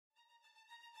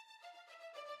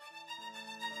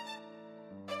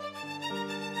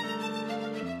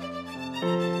I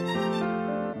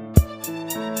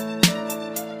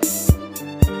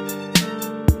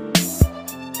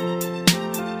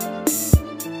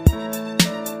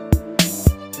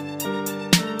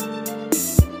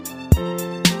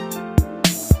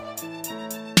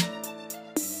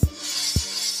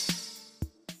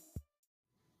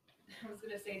was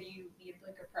going to say, do you need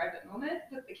like a private moment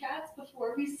with the cats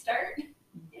before we start?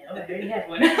 Yeah, I already had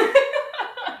one.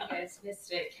 You guys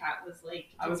missed it. Cat was like...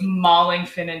 I was mauling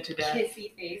Finnan to death.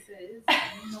 Kissy faces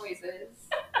and noises.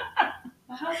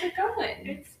 Well, how's it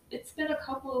going? It's been a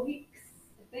couple of weeks,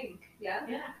 I think. Yeah?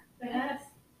 Yeah, it has.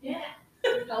 Yeah.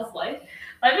 How's life?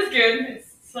 Life is good.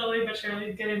 It's slowly but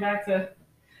surely getting back to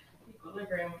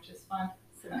equilibrium, which is fun.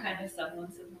 Some kind of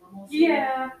semblance of normalcy.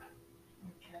 Yeah.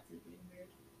 Cats are being weird.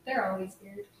 They're always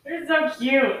weird. They're so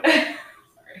cute. Sorry.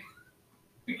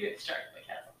 We get distracted by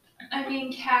cats all the time. I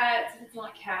mean, Cats, it's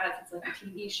not Cats, it's like a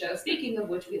TV show. Speaking of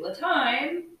which, Wheel of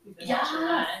Time. We've been watching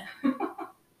that.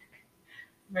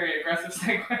 Very aggressive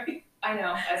segue. I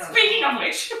know. Speaking of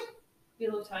which.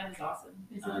 Wheel of Time is awesome.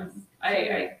 Yes, it is.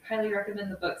 I highly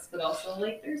recommend the books, but also,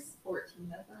 like, there's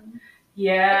 14 of them.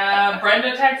 Yeah,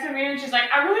 Brenda texted me and she's like,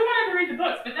 I really wanted to read the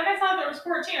books, but then I saw there was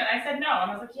 14 and I said no.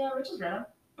 And I was like, yeah, Rich has read them.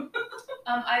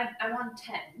 I'm on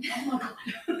 10. Oh my god.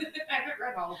 I haven't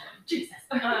read all of them. Jesus.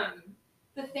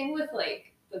 The thing with,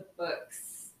 like, the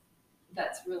books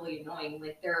that's really annoying,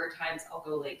 like, there are times I'll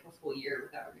go, like, a full year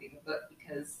without reading a book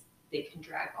because they can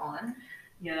drag on.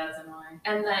 Yeah, that's annoying.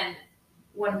 And then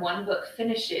when one book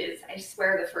finishes, I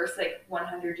swear the first, like,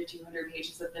 100 to 200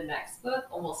 pages of the next book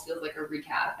almost feels like a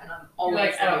recap. And I'm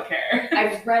always like, I don't care.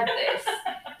 I've read this.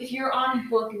 If you're on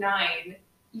book 9,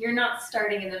 you're not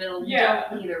starting in the middle. You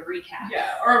don't need a recap.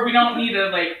 Yeah, or we don't need a,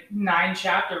 like,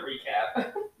 9-chapter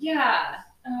recap. Yeah.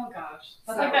 Oh, gosh.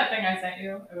 That's like that thing I sent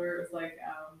you, where it was like,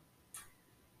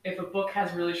 if a book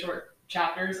has really short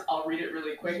chapters, I'll read it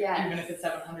really quick, even if it's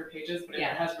 700 pages, but if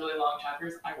it has really long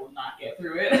chapters, I will not get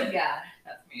through it. Yeah.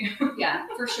 That's me. Yeah,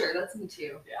 for sure. That's me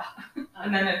too. Yeah.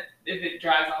 And then if it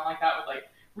drags on like that with like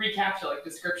recaps or like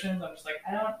descriptions, I'm just like,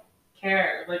 I don't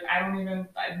care. Like, I don't even,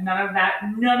 none of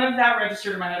that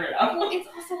registered in my head right now. Well, it's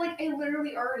also like, I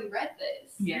literally already read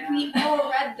this. Yeah. We all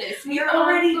read this. We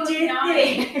already on book did 9.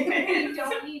 it. We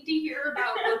don't need to hear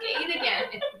about book 8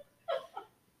 again.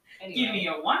 Anyway. Give me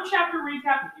a 1-chapter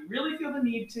recap if you really feel the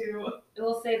need to. I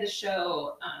will say the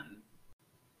show,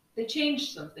 they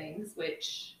changed some things,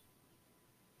 which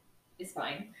is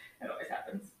fine. It always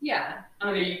happens. Yeah.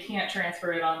 Either you can't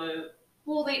transfer it onto...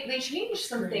 Well, they changed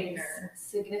some things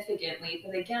significantly,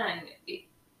 but again,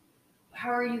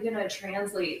 how are you going to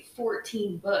translate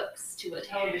 14 books to a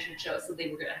television show? So they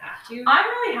were going to have to. I'm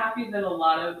really happy that a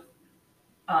lot of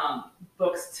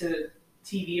books to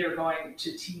TV are going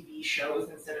to TV shows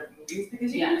instead of movies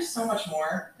because you can do so much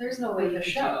more. There's no way with the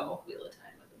show. Wheel of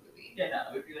Time with a movie. Yeah, no,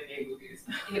 it would be like 8 movies.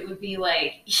 It would be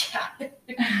like, it's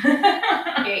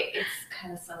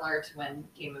kind of similar to when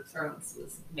Game of Thrones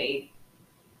was made.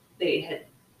 They had,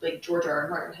 like, George R. R.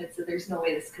 Martin had said there's no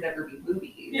way this could ever be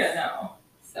movies. Yeah, no.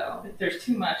 So there's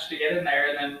too much to get in there,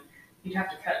 and then you'd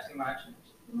have to cut too much, and it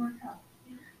just wouldn't work out.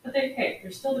 But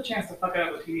there's still the chance to fuck it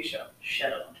up with a TV show.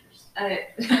 Shadowhunters. I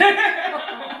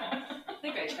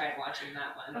think I tried watching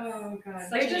that one. Oh god,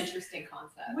 such an interesting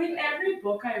concept. With every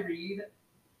book I read,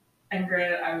 and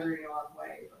granted, I was reading a lot of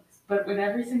YA books, but with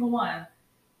every single one,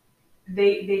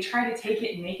 they try to take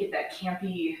it and make it that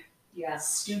campy,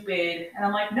 stupid, and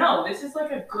I'm like, no, this is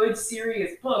like a good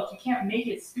serious book. You can't make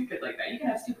it stupid like that. You can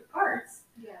have stupid parts.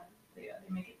 Yeah. But yeah,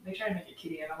 they try to make it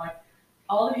kiddie, and I'm like,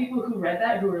 all the people who read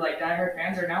that, who were like diehard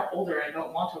fans, are now older and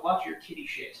don't want to watch your kiddie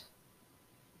shit.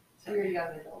 So your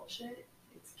young adult shit?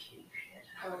 It's kiddie shit.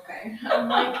 Okay. I'm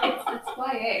like, it's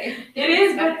YA. It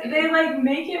is, but they like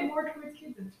make it more towards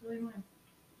kids, and it's really annoying.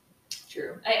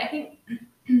 True. I think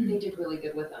they did really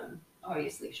good with them.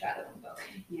 Obviously, Shadow and Bone.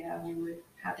 Yeah, we were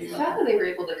happy The about fact that they were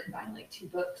able to combine like 2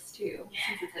 books too,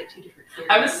 since it's like 2 different series.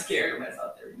 I was scared when I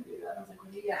thought they were going to do that. I was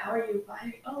like, how are you?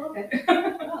 Oh, okay.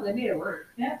 Oh, they made it work.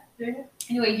 Yeah, they did.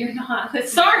 Anyway, you're not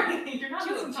listening. Sorry, you're not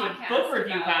to listening to a a book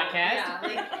review podcast. Yeah,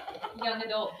 like young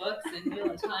adult books and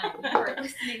Wheel of Time. You are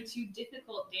listening to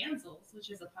Difficult Damsels, which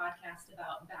is a podcast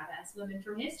about badass women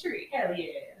from history. Hell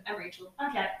yeah. I'm Rachel.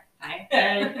 Okay. Hi.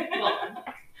 Hey. Welcome.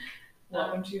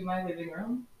 Welcome to my living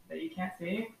room that you can't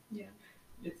see. Yeah.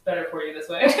 It's better for you this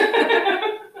way.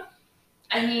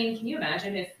 I mean, can you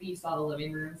imagine if you saw the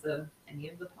living rooms of any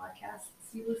of the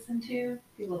podcasts you listen to? It'd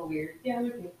be a little weird. Yeah,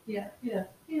 they're good. Yeah.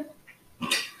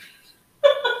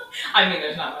 I mean,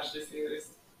 there's not much to see.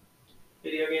 There's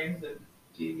video games and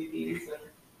DVDs and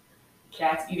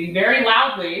Cats eating very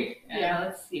loudly. Yeah,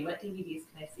 let's see. What DVDs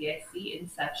can I see? I see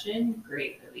Inception.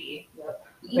 Great movie. Yep.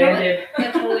 You know what? Banded.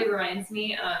 That totally reminds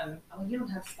me. You don't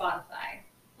have Spotify.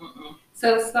 Mm-mm.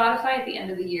 So Spotify at the end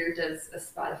of the year does a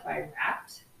Spotify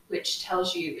Wrapped, which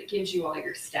it gives you all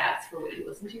your stats for what you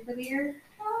listen to for the year.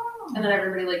 Oh. And then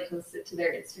everybody like posts it to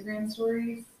their Instagram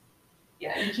stories.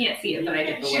 Yeah, you can't see it, but I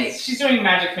did the like. She's doing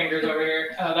magic fingers over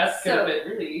here. Oh, that's So- good, but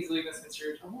really easily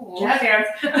misconstrued. Oh, Jazz hands.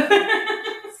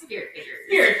 spirit fingers.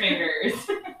 Spirit fingers.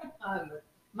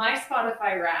 My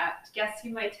Spotify Wrapped. Guess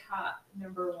who my top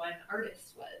number one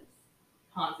artist was?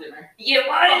 Hans Zimmer. It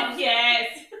Oh,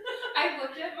 yes. I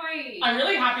looked at my. I'm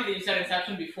really happy that you said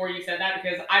Inception before you said that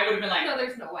because I would have been like, No,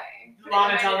 there's no way.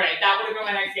 Lana Del Rey. That would have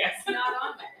been my next guess. It's not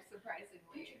on there,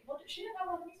 surprisingly. Well, she didn't have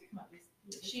a lot of music come out this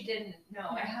year. She didn't. No,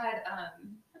 I had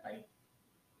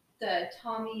the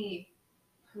Tommy,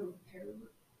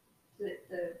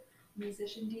 the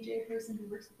musician DJ person who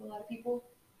works with a lot of people.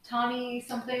 Tommy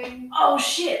something. Oh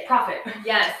shit, Prophet.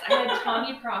 Yes, I had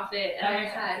Tommy Prophet and I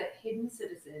had Hidden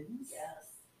Citizens. Yes.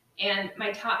 And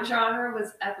my top genre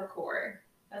was epiccore.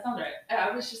 That sounds right.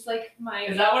 I was just like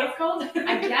Is that what it's called?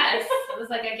 I guess. It was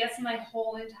like, I guess my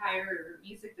whole entire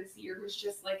music this year was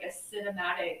just like a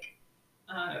cinematic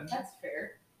That's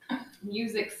fair.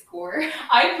 music score.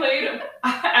 I played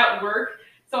at work,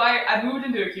 so I moved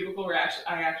into a cubicle where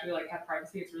I actually like have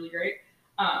privacy. It's really great.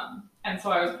 And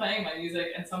so I was playing my music,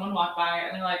 and someone walked by,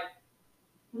 and they're like,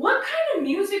 "What kind of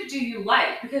music do you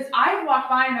like?" Because I've walked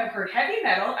by and I've heard heavy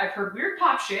metal, I've heard weird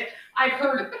pop shit, I've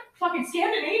heard fucking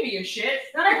Scandinavian shit,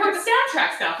 then I've heard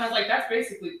soundtrack stuff. And I was like, "That's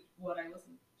basically what I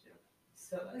listen to."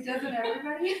 So Like, doesn't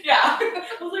everybody? yeah,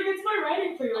 I was like, "It's my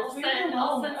writing playlist."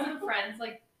 I'll send some friends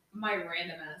like my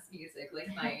random ass music, like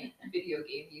my video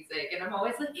game music, and I'm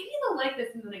always like, maybe they'll like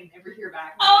this, and then I never hear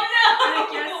back. Oh I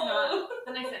no! guess not.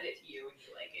 Then I send it to you and you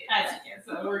like it. That's it.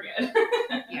 So we're good.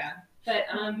 Yeah. But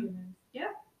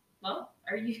well,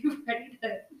 are you ready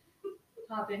to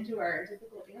hop into our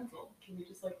typical dancel? Can we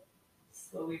just like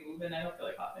slowly move in? I don't feel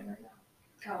like hopping right now.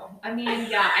 Oh, I mean,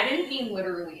 yeah, I didn't mean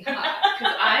literally hop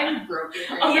because I'm broken.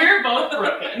 Right Oh, now. we're both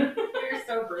broken. We're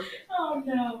so broken. Oh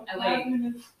no! I like-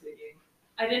 digging.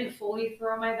 I didn't fully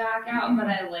throw my back out, but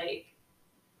I like.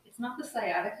 It's not the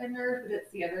sciatica nerve, but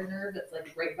it's the other nerve that's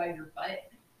like right by your butt.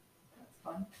 That's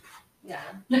fun. Yeah,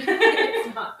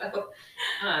 it's not though.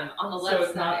 On the left So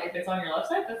it's side. not. It's on your left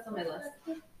side. That's on my left.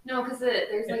 No, because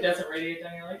there's It like doesn't radiate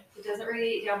down your leg. it doesn't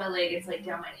radiate down my leg. It's like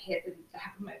down my hip and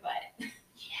back of my butt.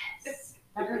 Yes.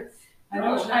 That hurts. I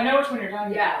No, know which one you're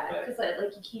talking Yeah, about. because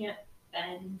like you can't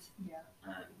bend. Yeah.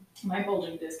 Um, My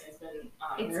bulging disc has been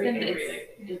it's very been angry it's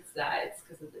lately. it's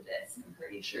because of the disc. I'm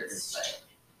pretty sure, but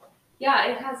yeah,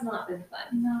 it has not been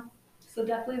fun. No. So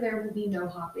definitely there will be no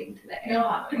hopping today. No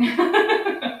hopping.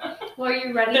 Well, are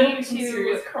you ready There will be some to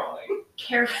serious crawling.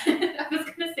 I was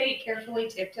gonna say carefully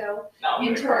tiptoe No, I'm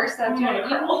into gonna our crawl. I'm subject.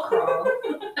 gonna You will crawl.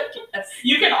 crawl. Yes.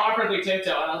 You can awkwardly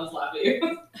tiptoe and I'll just laugh at you.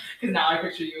 Because now I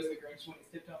picture you as the Grinch when he's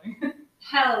tiptoeing.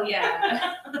 Hell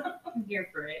yeah. I'm here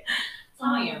for it. That's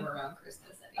how I am around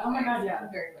Christmas anyway. Oh my God, yeah.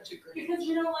 I'm very much agree. Because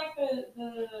we don't like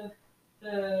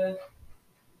the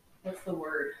what's the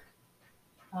word?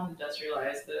 Not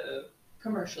industrialized, the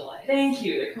Commercialized. thank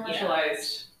you, the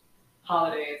commercialized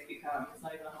holiday has become, it's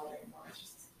not even a holiday anymore, it's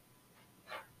just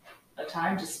a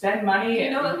time to spend money. You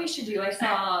know and- what we should do? I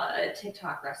saw a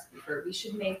TikTok recipe for it. We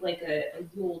should make like a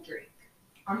Yule drink.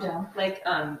 I'm down. Like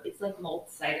it's like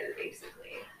malt cider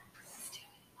basically.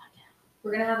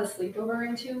 We're gonna have a sleepover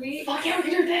in 2 weeks. Fuck yeah, we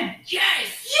can do it then.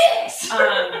 Yes! Yes!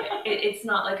 It's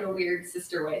not like a weird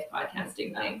sister wife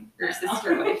podcasting thing or No.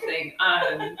 sister wife thing.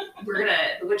 The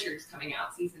Witcher's coming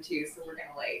out season 2, so we're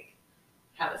gonna like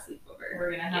have a sleepover. We're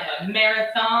gonna have a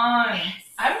marathon. I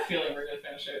have a feeling we're gonna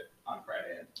finish it on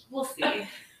Friday. We'll see.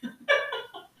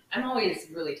 I'm always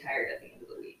really tired at the end of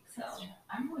the week, so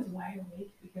I'm always wide awake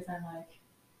because I'm like,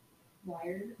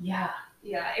 wired. yeah.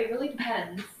 Yeah, it really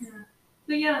depends. Yeah.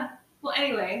 But yeah. Well,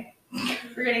 anyway,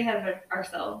 we're getting ahead of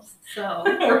ourselves. So,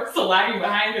 We're still lagging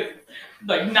behind because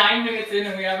like 9 minutes in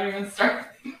and we haven't even started.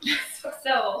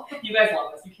 so You guys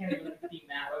love us. You can't even be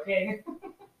mad, okay?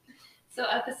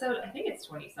 episode, I think it's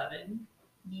 27.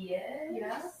 Yes.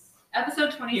 Yeah.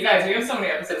 Episode 27. You guys, we have so many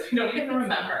episodes we don't even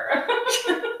remember.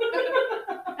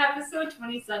 Episode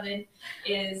 27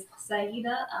 is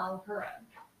Saida Al-Hura.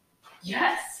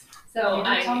 Yes. So You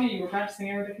did tell me you were practicing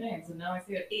Arabic names, and now I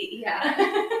see it.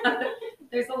 yeah.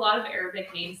 There's a lot of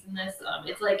Arabic names in this.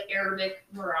 It's like Arabic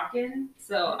Moroccan.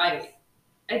 So I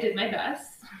did my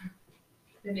best.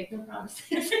 They make no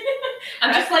promises.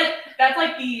 That's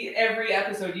like the every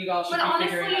episode you all should But be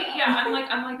figuring honestly, out. yeah,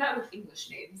 I'm like that with English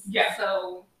names. Yeah.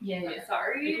 So Yeah. I'm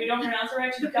sorry. If we don't pronounce it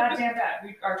right, she's goddamn bad.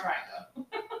 We are trying though.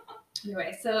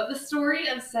 Anyway, so the story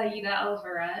of Saida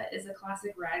al-Hurra is a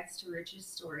classic rags to riches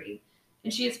story,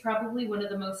 and she is probably one of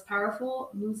the most powerful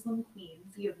Muslim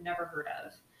queens you have never heard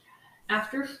of.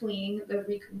 After fleeing the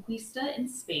Reconquista in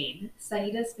Spain,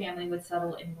 Saida's family would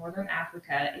settle in northern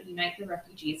Africa and unite the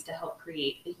refugees to help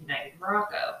create a united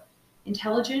Morocco.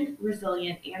 Intelligent,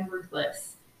 resilient, and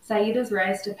ruthless, Saida's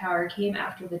rise to power came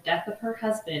after the death of her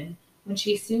husband when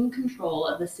she assumed control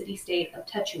of the city-state of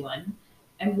Tetuan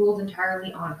and ruled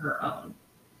entirely on her own.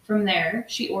 From there,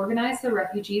 she organized the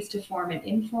refugees to form an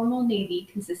informal navy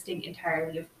consisting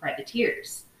entirely of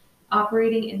privateers.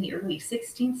 Operating in the early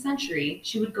 16th century,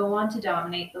 she would go on to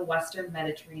dominate the western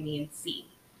Mediterranean Sea.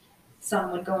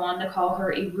 Some would go on to call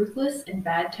her a ruthless and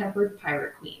bad-tempered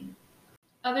pirate queen.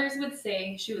 Others would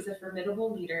say she was a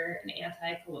formidable leader and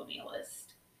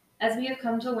anti-colonialist. As we have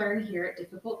come to learn here at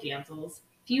Difficult Damsels,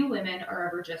 few women are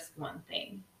ever just one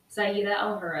thing. Saida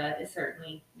al-Hurra is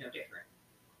certainly no different.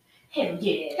 Hell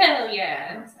yeah. Hell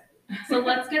yeah. So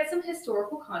let's get some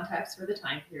historical context for the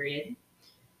time period.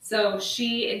 So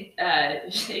she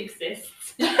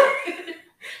exists.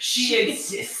 She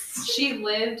exists. She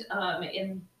lived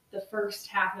in the first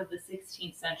half of the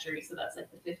 16th century, so that's like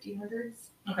the 1500s.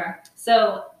 Okay.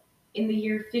 So in the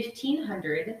year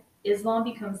 1500, Islam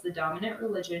becomes the dominant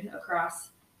religion across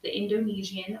the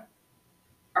Indonesian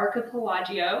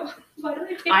archipelago. Why do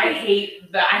I pick I this?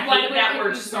 hate that. I Why hate do I that pick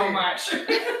word these so words? much.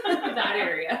 That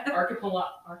area. Archipelago?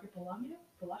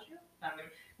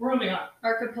 We're moving on.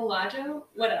 Archipelago?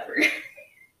 Whatever.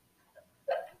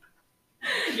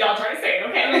 Y'all try to say it,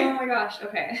 okay? Oh my gosh,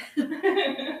 okay.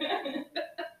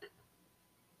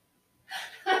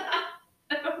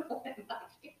 I don't know why I'm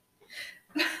laughing.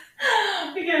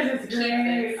 Because it's great.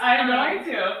 Jesus. I'm going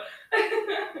to.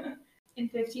 In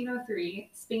 1503,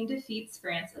 Spain defeats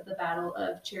France at the Battle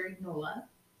of Cerignola,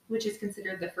 which is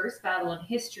considered the first battle in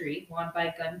history won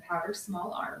by gunpowder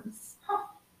small arms. Huh.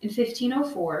 In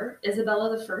 1504,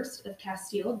 Isabella I of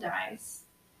Castile dies.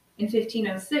 In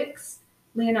 1506,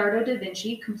 Leonardo da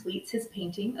Vinci completes his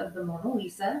painting of the Mona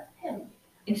Lisa. Hell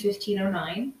In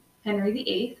 1509, Henry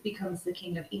VIII becomes the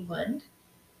King of England.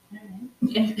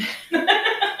 yeah.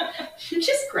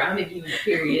 Just grounded you in a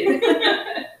period.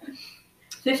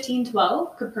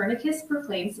 1512, Copernicus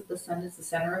proclaims that the sun is the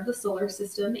center of the solar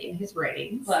system in his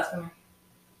writings. Blasphemy.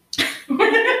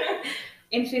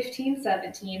 In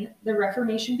 1517, the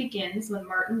Reformation begins when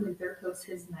Martin Luther posts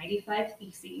his 95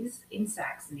 Theses in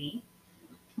Saxony.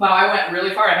 Wow, I went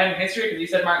really far ahead in history because you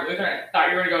said Martin Luther and I thought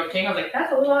you were going to go with King. I was like,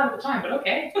 that's a little out of the time, but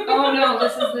okay. Oh no,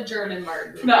 this is the German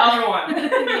Martin Luther. The other one.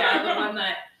 Yeah, the one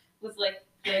that was like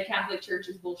the Catholic Church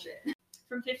is bullshit.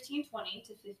 From 1520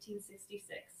 to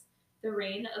 1566, the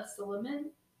reign of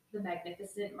Suleiman the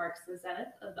Magnificent marks the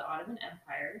zenith of the Ottoman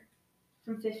Empire.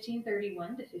 From 1531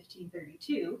 to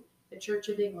 1532, the Church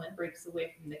of England breaks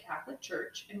away from the Catholic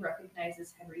Church and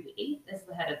recognizes Henry VIII as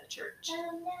the head of the church.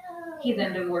 Oh no. He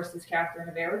then divorces Catherine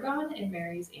of Aragon and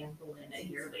marries Anne Boleyn a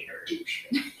year later.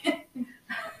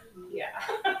 Yeah.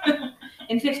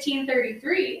 In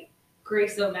 1533,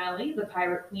 Grace O'Malley, the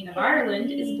Pirate Queen of Ireland,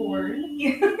 is born.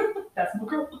 That's my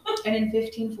girl. And in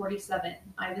 1547,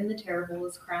 Ivan the Terrible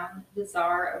is crowned the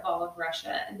Tsar of all of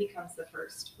Russia and becomes the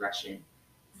first Russian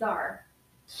Tsar.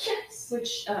 Yes.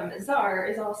 Which Tsar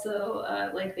is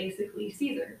also like basically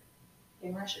Caesar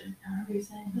in Russian. I remember you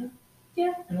saying that.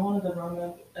 Yeah. In one of the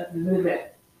Roman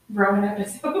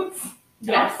episodes.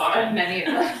 Yes, fun. and many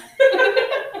of them.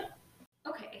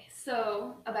 Okay,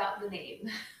 so about the name.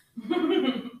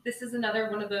 This is another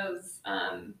one of those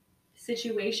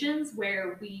situations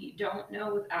where we don't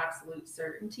know with absolute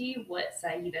certainty what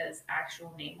Saida's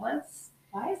actual name was.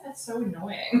 Why is that so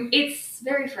annoying? It's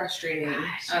very frustrating.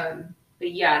 Gosh.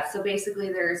 But yeah, so basically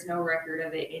there is no record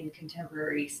of it in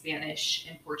contemporary Spanish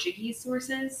and Portuguese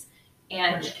sources.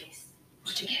 And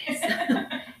Portuguese.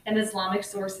 And Islamic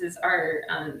sources are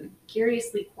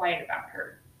curiously quiet about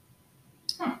her.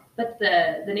 Huh. But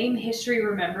the name history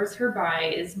remembers her by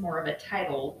is more of a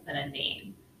title than a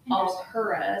name.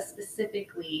 Al-Hurra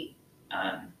specifically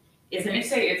If isn't. you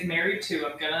say it's married to,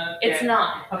 I'm gonna. It's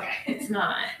not. Okay. It's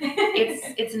not.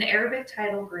 It's an Arabic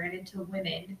title granted to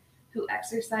women who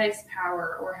exercised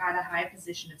power or had a high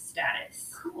position of status.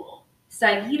 Cool.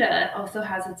 Saida also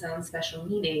has its own special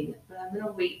meaning, but I'm gonna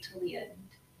wait till the end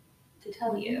to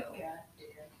tell you. Yeah.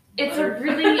 It's a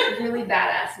really, really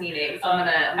badass meaning. So I'm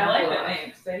gonna I like go that off.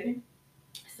 name. Say it again.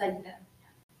 Saida.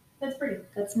 That's pretty.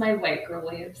 That's my white girl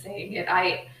way of saying it.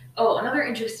 Oh, another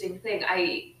interesting thing.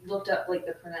 I looked up like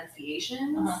the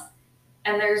pronunciations, Uh-huh.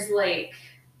 and there's like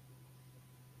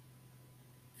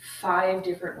 5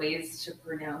 different ways to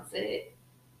pronounce it.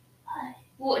 What?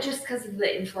 Well, just because of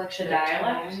the inflection, The of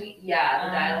dialect? tone. Yeah,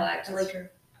 the dialect. That's Like true.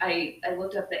 I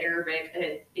looked up the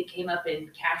Arabic. It came up in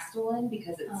Castellan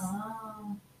because it's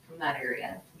Oh. from that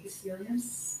area. Castilian?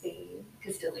 Spain,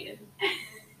 Castilian,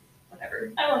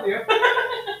 whatever. I love you.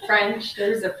 French.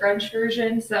 There's a French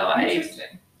version, so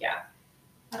Interesting.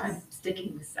 I'm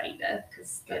sticking with Saida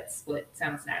because that's what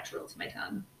sounds natural to my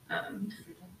tongue.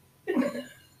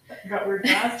 Got word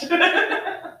fast.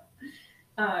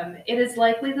 It is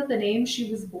likely that the name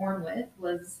she was born with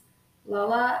was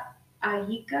Lala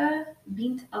Ayika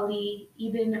bint Ali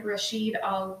ibn Rashid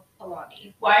al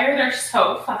Alani. Why are there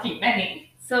so fucking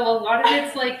many? So a lot of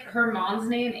it's like her mom's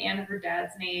name and her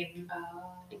dad's name.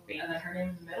 And then her name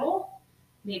in the middle?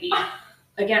 Maybe.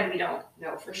 Again, we don't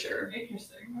know for sure.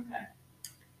 Interesting. Okay.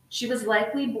 She was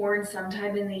likely born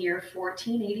sometime in the year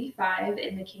 1485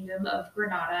 in the Kingdom of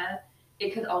Granada.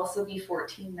 It could also be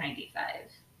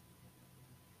 1495.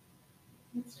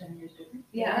 That's 10 years different.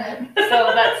 Yeah.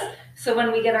 So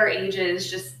when we get our ages,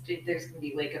 just there's gonna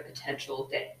be like a potential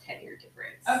 10-year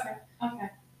difference.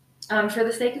 Okay. For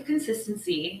the sake of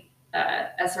consistency,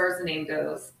 as far as the name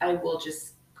goes, I will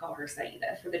just call her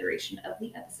Saida for the duration of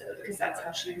the episode because that's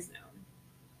how she was known.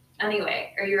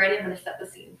 Anyway, are you ready? I'm gonna set the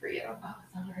scene for you. Oh,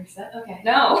 it's not already set? Okay.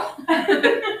 No.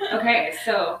 Okay,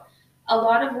 so a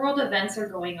lot of world events are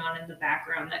going on in the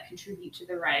background that contribute to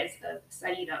the rise of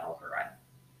Saida al-Hurra.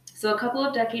 So a couple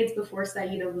of decades before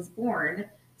Saida was born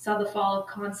saw the fall of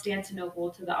Constantinople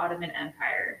to the Ottoman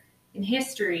Empire. In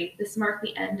history, this marked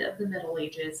the end of the Middle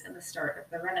Ages and the start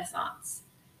of the Renaissance.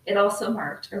 It also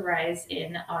marked a rise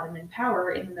in Ottoman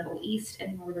power in the Middle East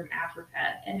and Northern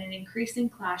Africa and an increasing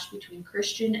clash between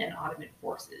Christian and Ottoman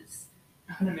forces.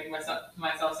 I'm going to make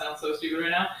myself sound so stupid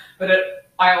right now, but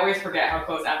I always forget how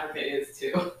close Africa is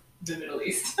to the Middle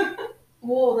East.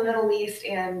 Well, the Middle East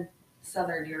and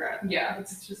Southern Europe. Yeah,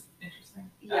 it's just interesting.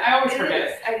 Yeah, I always forget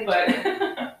it. I do but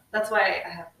too. That's why I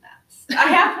have maps. I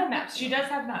have the maps. She does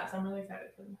have maps. I'm really excited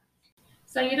for them.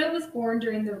 Saida was born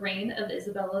during the reign of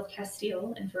Isabella of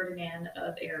Castile and Ferdinand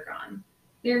of Aragon.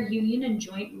 Their union and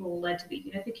joint rule led to the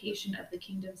unification of the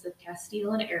kingdoms of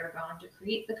Castile and Aragon to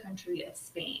create the country of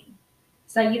Spain.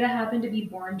 Saida happened to be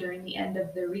born during the end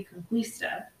of the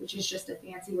Reconquista, which is just a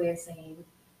fancy way of saying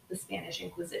the Spanish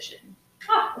Inquisition.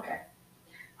 Ah, okay.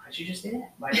 Why'd you just say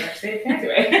that? Why did I say it fancy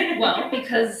way? Well,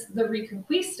 because the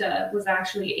Reconquista was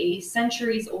actually a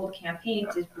centuries-old campaign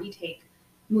to retake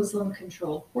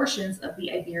Muslim-controlled portions of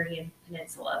the Iberian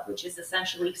Peninsula, which is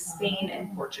essentially Spain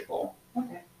and Portugal.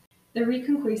 Okay. The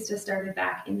Reconquista started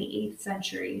back in the 8th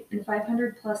century, and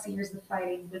 500 plus years of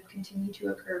fighting would continue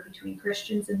to occur between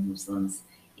Christians and Muslims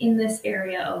in this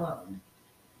area alone.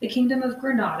 The Kingdom of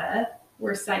Granada,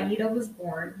 where Saida was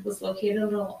born, was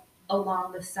located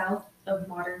along the south of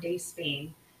modern-day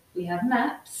Spain. We have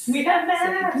maps. So you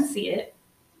can see it.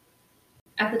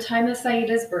 At the time of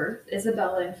Saida's birth,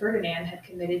 Isabella and Ferdinand had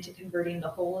committed to converting the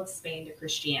whole of Spain to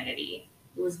Christianity.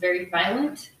 It was very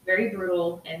violent, very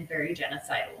brutal, and very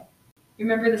genocidal. You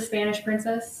remember the Spanish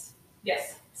princess?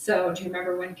 Yes. So do you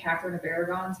remember when Catherine of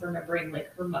Aragon's remembering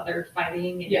like her mother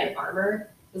fighting in armor?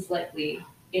 It was likely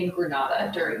in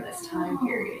Granada during this time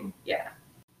period. Yeah.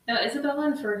 Now, Isabella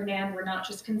and Ferdinand were not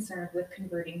just concerned with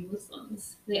converting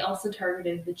Muslims. They also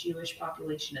targeted the Jewish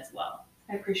population as well.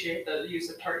 I appreciate the use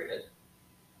of targeted.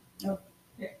 Oh.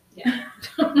 Yeah.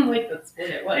 Like that's what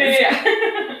it was.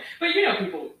 Yeah. But you know,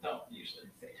 people don't usually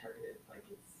say targeted like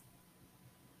it's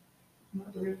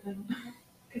not the real thing.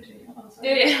 Continue.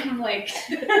 Yeah, I'm like, that's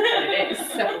what it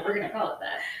is, so we're going to call it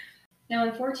that. Now,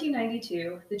 in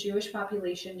 1492, the Jewish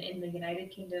population in the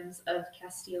United Kingdoms of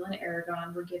Castile and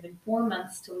Aragon were given 4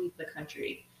 months to leave the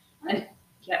country. And,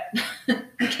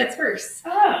 it gets worse.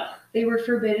 Ah. They were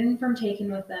forbidden from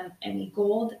taking with them any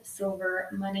gold, silver,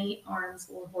 money, arms,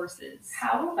 or horses.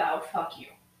 How about fuck you?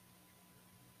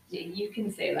 Yeah, you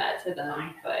can say that to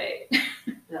them, but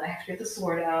Then I have to get the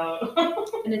sword out.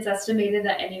 and it's estimated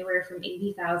that anywhere from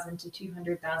 80,000 to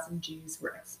 200,000 Jews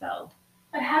were expelled.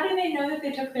 But how do they know that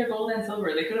they took their gold and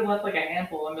silver? They could have left like a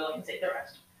handful and been like, take the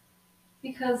rest.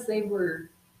 Because they were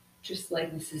just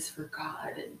like, this is for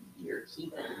God and you're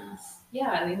heathens.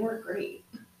 Yeah, they weren't great.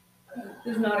 It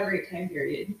was not a great time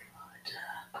period.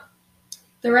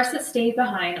 The rest that stayed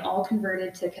behind all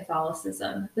converted to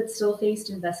Catholicism, but still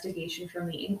faced investigation from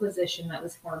the Inquisition that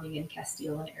was forming in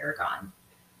Castile and Aragon.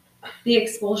 The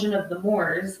expulsion of the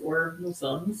Moors, or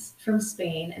Muslims, from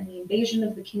Spain and the invasion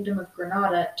of the Kingdom of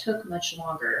Granada took much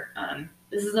longer.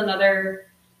 This is another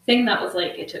thing that was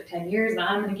like, it took 10 years, and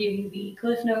I'm going to give you the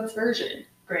Cliff Notes version.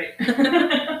 Great.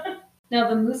 Now,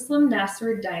 the Muslim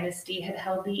Nasrid dynasty had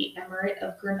held the Emirate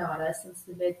of Granada since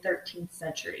the mid-13th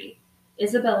century.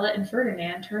 Isabella and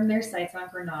Ferdinand turned their sights on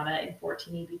Granada in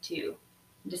 1482.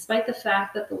 Despite the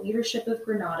fact that the leadership of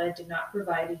Granada did not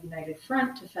provide a united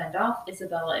front to fend off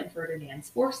Isabella and Ferdinand's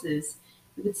forces,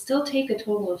 it would still take a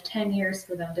total of 10 years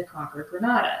for them to conquer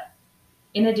Granada.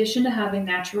 In addition to having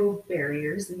natural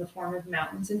barriers in the form of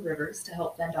mountains and rivers to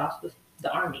help fend off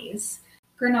the armies,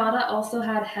 Granada also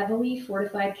had heavily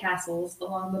fortified castles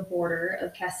along the border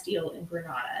of Castile and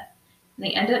Granada. And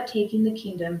they end up taking the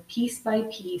kingdom piece by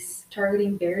piece,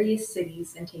 targeting various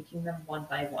cities and taking them one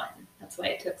by one. That's why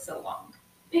it took so long.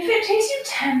 If it takes you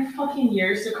 10 fucking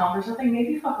years to conquer something,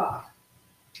 maybe fuck off.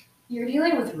 You're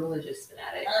dealing with religious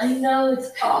fanatics. I know,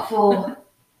 it's awful.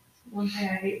 One thing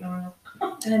I hate knowing.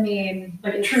 I mean,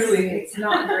 like, truly. It's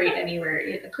not great anywhere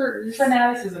it occurs.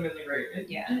 Fanaticism isn't great.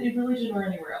 In religion or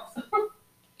anywhere else.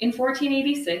 In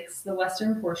 1486, the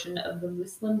western portion of the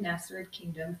Muslim Nasrid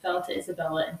kingdom fell to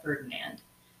Isabella and Ferdinand.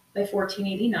 By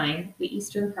 1489, the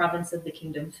eastern province of the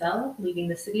kingdom fell, leaving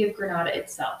the city of Granada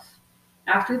itself.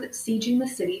 After sieging the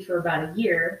city for about a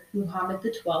year, Muhammad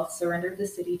XII surrendered the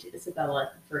city to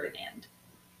Isabella and Ferdinand.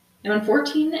 Now, in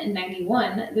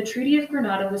 1491, the Treaty of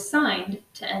Granada was signed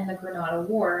to end the Granada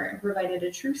War and provided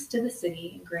a truce to the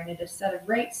city and granted a set of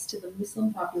rights to the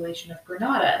Muslim population of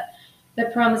Granada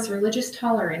that promised religious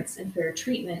tolerance and fair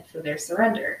treatment for their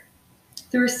surrender.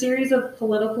 Through a series of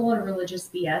political and religious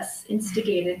BS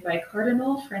instigated by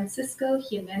Cardinal Francisco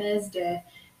Jimenez de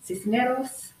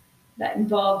Cisneros that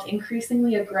involved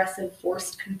increasingly aggressive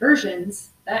forced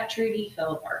conversions, that treaty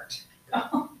fell apart.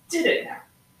 Oh, did it now?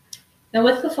 Now,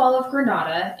 with the fall of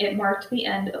Granada, it marked the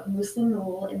end of Muslim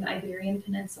rule in the Iberian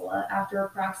Peninsula after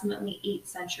approximately 8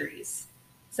 centuries.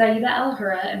 Saida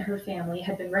al-Hurra and her family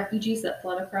had been refugees that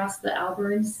fled across the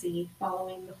Alboran Sea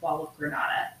following the fall of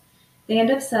Granada. They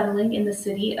end up settling in the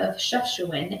city of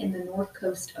Chefchaouen in the north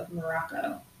coast of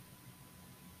Morocco.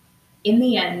 In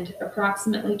the end,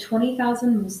 approximately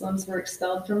 20,000 Muslims were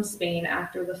expelled from Spain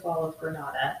after the fall of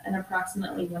Granada, and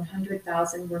approximately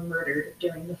 100,000 were murdered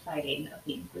during the fighting of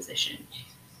the Inquisition.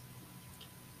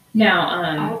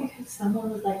 Now, because someone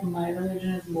was like, my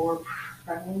religion is more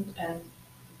prevalent and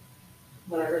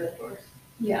whatever the doors.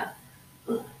 Yeah.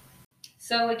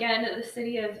 So again, the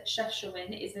city of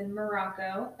Chefchaouen is in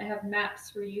Morocco. I have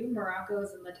maps for you. Morocco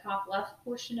is in the top left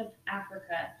portion of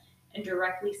Africa and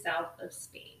directly south of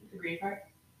Spain. The green part?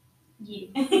 Yeah.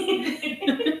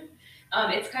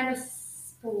 It's kind of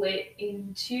split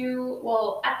into,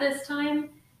 well, at this time,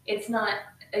 it's not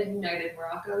a united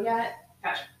Morocco yet.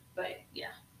 Gotcha. But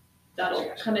yeah,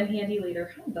 that'll come in handy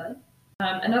later. Hi, bud.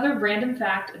 Another random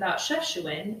fact about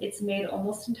Chefchaouen, it's made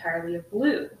almost entirely of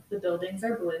blue. The buildings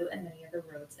are blue and many of the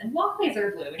roads and walkways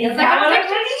are blue. Is that what I'm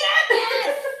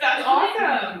Yes! That's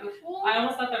awesome! Beautiful. I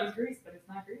almost thought that was Greece, but it's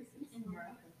not Greece. It's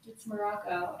Morocco. It's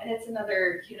Morocco. And it's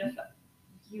another UNESCO?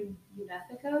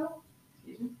 Oh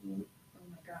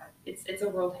my god. It's a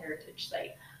World Heritage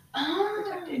Site. Oh.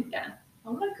 Protected, yeah. I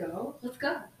want to go. Let's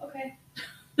go. Okay.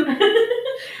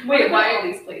 Wait, why all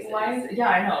these places? Yeah,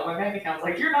 I know. My bank account's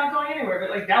like, you're not going anywhere,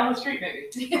 but like down the street maybe.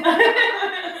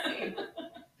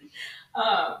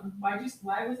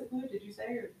 Why was it blue? Did you say?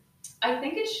 Or? I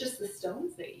think it's just the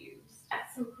stones they used.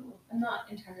 That's so cool. I'm not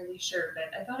entirely sure,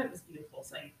 but I thought it was beautiful,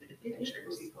 so I included the pictures.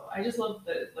 It's really cool. I just love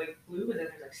the like blue, and then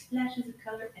there's like splashes of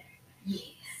color everywhere.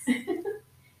 Yes.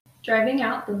 Driving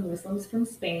out the Muslims from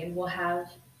Spain will have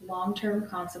long-term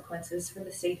consequences for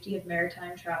the safety of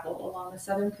maritime travel along the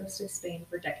southern coast of Spain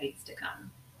for decades to come.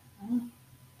 Oh.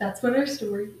 That's what our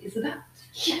story is about.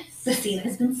 Yes. The scene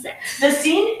has been set. The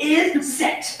scene is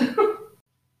set.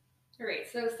 All right,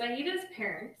 so Saida's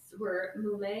parents were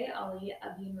Moulay Ali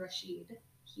Ibn Rashid.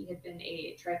 He had been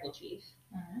a tribal chief.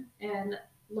 And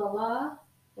Lala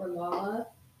Zora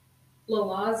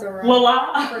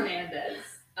Fernandez.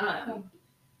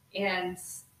 And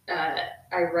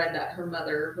I read that her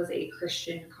mother was a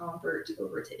Christian convert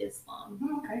over to Islam.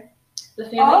 Oh, okay. The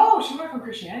family. Oh, she went from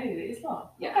Christianity to Islam.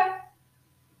 Yeah. Okay.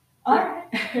 All right.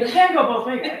 It can go both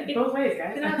ways, guys. Both ways,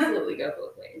 guys. It can absolutely go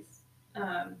both ways.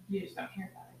 You just don't hear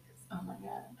about it because, oh my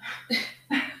god.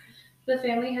 The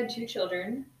family had 2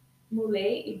 children,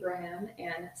 Moulay Ibrahim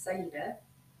and Saida.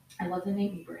 I love the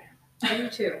name Ibrahim. I do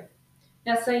too.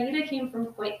 Now, Saida came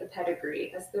from quite the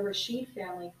pedigree, as the Rashid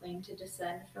family claimed to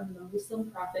descend from the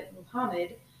Muslim prophet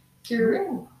Muhammad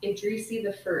through Idrisi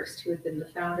I, who had been the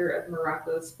founder of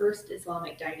Morocco's first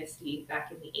Islamic dynasty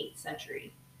back in the 8th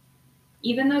century.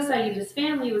 Even though Saida's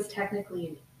family was technically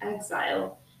in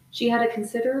exile, She had a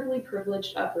considerably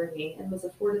privileged upbringing and was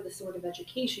afforded the sort of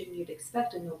education you'd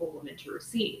expect a noblewoman to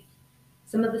receive.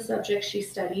 Some of the subjects she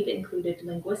studied included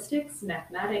linguistics,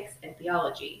 mathematics, and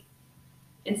theology.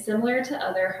 And similar to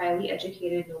other highly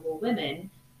educated noble women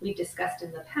we've discussed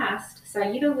in the past,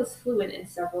 Saida was fluent in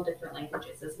several different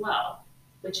languages as well,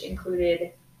 which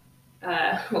included,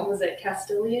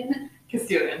 Castilian?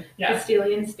 Castilian, yeah.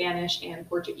 Castilian, Spanish, and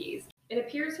Portuguese. It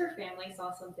appears her family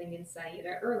saw something in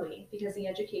Saida early because the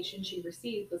education she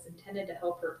received was intended to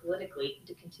help her politically and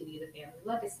to continue the family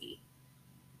legacy.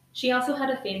 She also had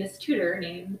a famous tutor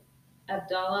named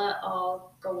Abdallah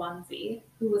al-Gawanzi,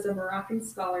 who was a Moroccan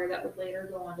scholar that would later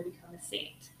go on to become a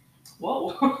saint.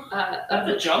 Whoa, that's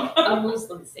a jump. A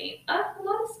Muslim saint. A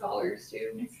lot of scholars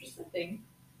do. It's just a thing.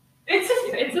 It's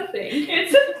a thing. It's a thing.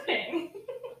 It's a thing.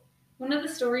 One of the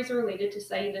stories related to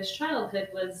Saida's childhood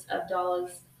was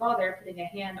Abdallah's father putting a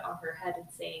hand on her head and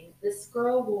saying, "This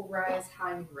girl will rise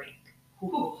high in rank."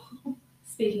 Ooh.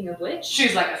 Speaking of which,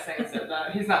 she's like a saint, so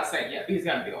he's not saint yet, but he's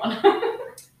gonna be one.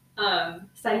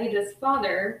 Saida's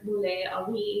father, Moulay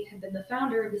Ali, had been the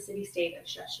founder of the city-state of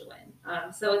Sheshawin.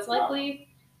 So it's likely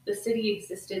the city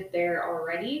existed there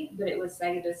already, but it was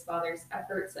Saida's father's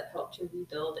efforts that helped to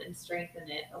rebuild and strengthen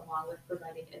it, along with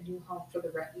providing a new home for the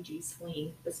refugees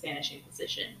fleeing the Spanish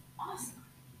Inquisition. Awesome.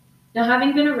 Now,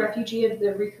 having been a refugee of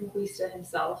the Reconquista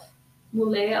himself,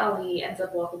 Moulay Ali ends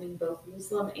up welcoming both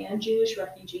Muslim and Jewish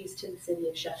refugees to the city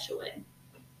of Sheshawin.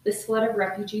 This flood of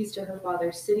refugees to her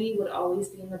father's city would always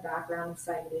be in the background of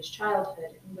Saida's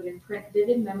childhood and would imprint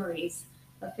vivid memories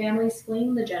of families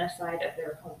fleeing the genocide of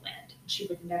their homeland. She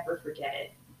would never forget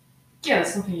it. Yeah,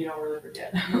 that's something you don't really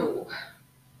forget. No.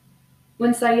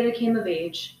 When Saida came of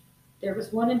age, there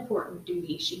was one important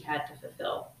duty she had to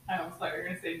fulfill. I almost thought you were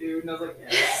going to say dude, and I was like,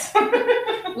 yes.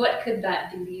 What could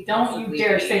that duty Don't you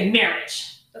dare say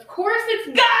marriage. Of course it's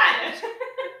God!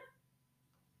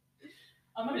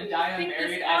 I'm going to die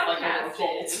unmarried as like a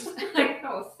revolt. I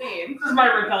know, same. This is my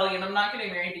rebellion. I'm not getting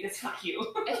married because fuck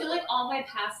you. I feel like all my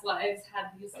past lives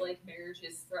had these like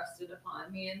marriages thrusted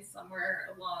upon me, and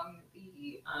somewhere along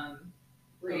the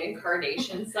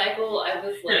reincarnation cycle, I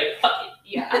was like, fuck it.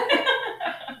 Yeah.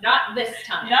 Not this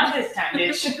time. Not this time,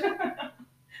 bitch.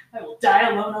 I will die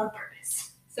alone on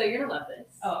purpose. So you're gonna love this.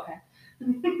 Oh, okay.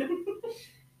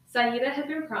 Saida had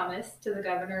been promised to the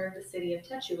governor of the city of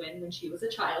Tetuan when she was a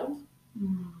child.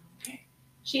 Okay.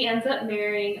 She ends up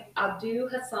marrying Abdu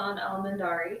Hassan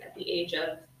al-Mandari at the age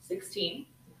of 16,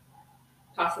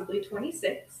 possibly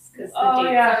 26, because the dates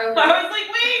are. I was like,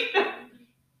 wait.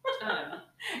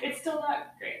 It's still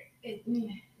not great. It's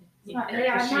not great.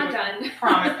 Yeah, I'm not done.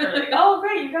 Promised early. Oh,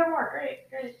 great, you got more.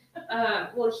 Great.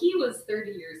 Well, he was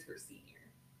 30 years her senior.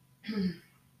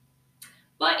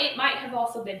 But it might have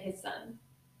also been his son.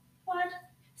 What?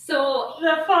 So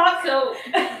the fuck?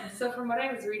 So from what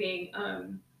I was reading,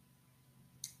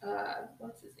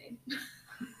 what's his name?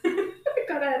 I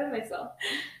got ahead of myself.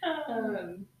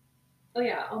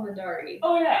 Al-Mandari.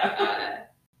 Oh yeah.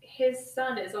 His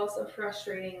son is also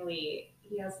frustratingly,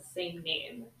 he has the same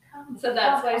name. So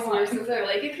that's why sources are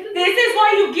like, it could. This is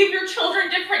why you give your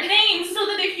children different names, so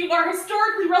that if you are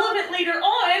historically relevant later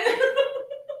on,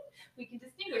 we can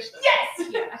distinguish them. Yes.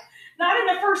 Yeah. Not in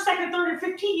the first, second, third, and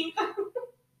 15th.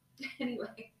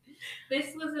 Anyway,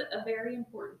 this was a very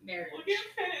important marriage. Look at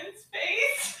Finn's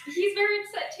face. He's very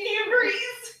upset too. He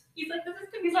agrees. He's like, this is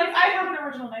confusing. He's like, I have an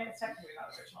original name. It's technically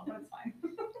not original, but it's fine.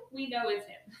 We know it's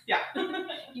him. Yeah.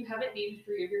 You haven't named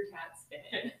 3 of your cats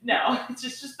Finn. No, it's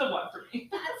just the one for me.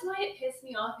 That's why it pissed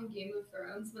me off in Game of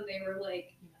Thrones when they were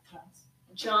like,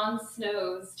 Jon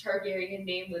Snow's Targaryen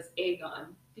name was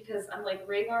Aegon. Because I'm like,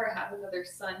 Rhaegar had another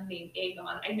son named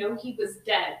Aegon. I know he was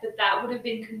dead, but that would have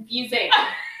been confusing.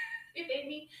 It made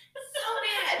me so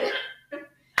mad.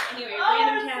 Anyway,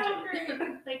 random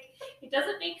tangent. Like, it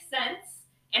doesn't make sense,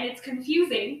 and it's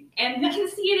confusing, and we can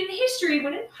see it in history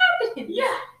when it happens.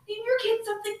 Yeah. Name your kid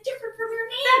something different from your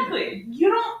name. Exactly. You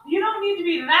don't need to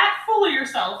be that full of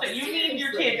yourself that you need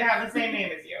your kid to have the same name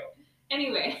as you.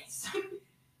 Anyway,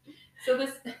 so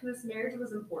this marriage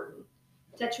was important.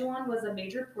 Tetuan was a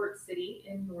major port city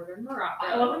in northern Morocco.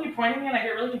 I love when you point at me and I get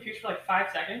really confused for like 5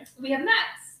 seconds. We have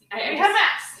maps. We have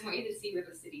maps. I want you to see where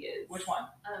the city is. Which one?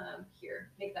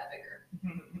 Here. Make that bigger.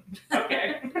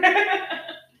 Okay.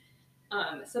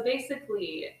 So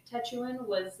basically, Tetuan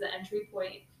was the entry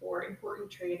point for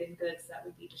important trade and goods that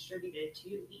would be distributed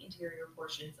to the interior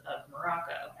portions of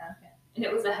Morocco. Okay. And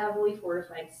it was a heavily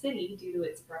fortified city due to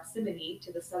its proximity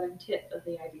to the southern tip of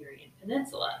the Iberian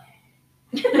Peninsula.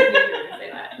 I knew you were going to say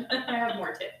that. I have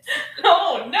more tips.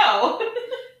 Oh, no!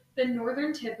 The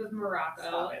northern tip of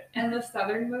Morocco and the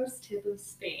southernmost tip of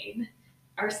Spain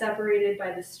are separated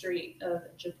by the Strait of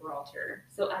Gibraltar.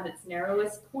 So at its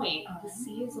narrowest point, the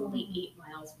sea is only 8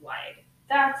 miles wide.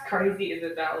 That's crazy. Is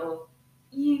it that little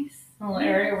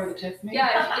area where the tits meet?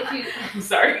 Yeah, if you I'm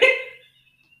sorry.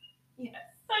 Yes,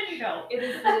 I need help. it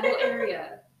is the little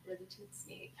area where the tits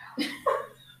meet.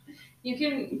 You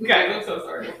can Google, Guys, I'm so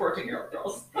sorry. We're 14-year-old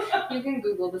girls. you can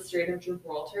Google the Strait of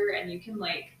Gibraltar, and you can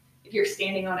if you're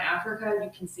standing on Africa, you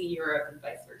can see Europe and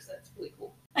vice versa. It's really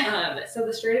cool. So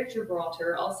the Strait of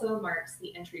Gibraltar also marks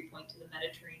the entry point to the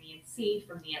Mediterranean Sea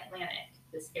from the Atlantic.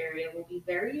 This area will be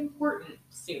very important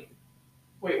soon.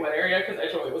 Wait, what area? Because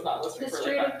I totally was not listening The for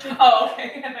Strait like of that. Oh,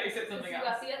 okay. I thought you said something You else.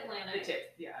 got the Atlantic. The tips.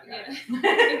 Yeah, I got Yeah.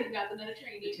 You got the it.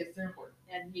 Mediterranean. The tips are important.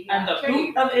 And you And got the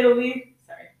trade. boot of Italy.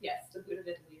 Sorry. Yes, the boot of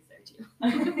Italy is there too.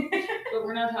 But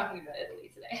we're not talking about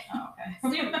Italy today. Oh, okay.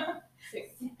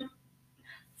 Soon.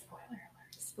 Spoiler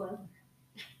alert. Spoiler.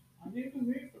 Why do you have to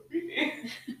make it so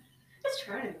creepy? Just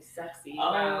trying to be sexy.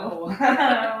 Oh,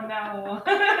 Wow.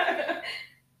 no.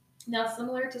 Now,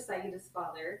 similar to Saida's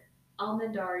father,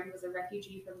 Almandari was a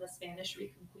refugee from the Spanish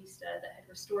Reconquista that had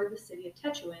restored the city of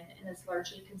Tetuan and is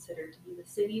largely considered to be the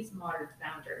city's modern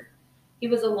founder. He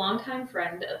was a longtime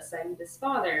friend of Saida's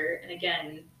father, and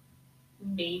again,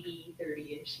 maybe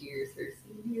 30-ish years her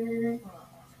senior.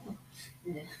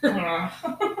 It's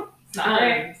not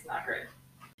great. It's not great.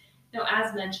 Now,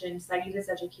 as mentioned, Saida's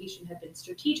education had been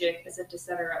strategic as if to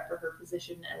set her up for her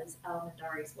position as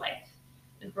Almandari's wife.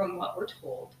 And from what we're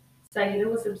told, Saida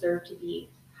was observed to be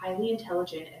highly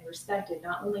intelligent and respected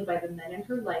not only by the men in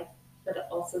her life, but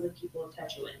also the people of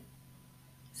Tetuan.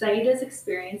 Saida's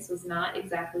experience was not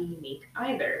exactly unique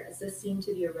either, as this seemed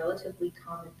to be a relatively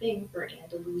common thing for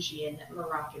Andalusian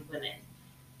Moroccan women.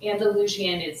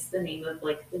 Andalusian is the name of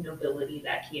the nobility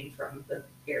that came from the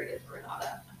area of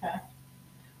Granada. Okay.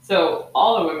 So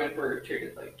all the women were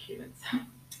treated like humans.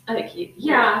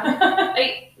 Yeah.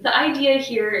 The idea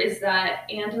here is that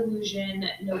Andalusian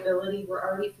nobility were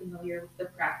already familiar with the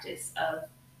practice of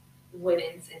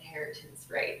women's inheritance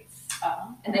rights.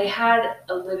 And they had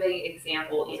a living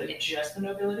example Was in it just the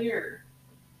nobility, or?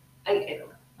 I don't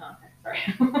know. Oh, okay,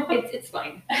 sorry. It's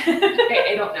fine.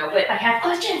 I don't know, but I have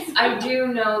questions. I do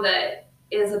know that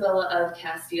Isabella of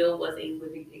Castile was a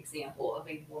living example of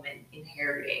a woman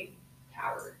inheriting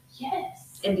power.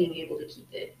 Yes. And being able to keep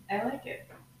it. I like it.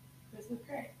 This is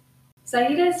great.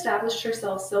 Saida established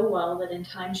herself so well that in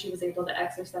time she was able to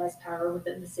exercise power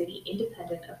within the city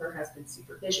independent of her husband's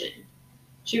supervision.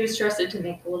 She was trusted to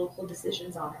make political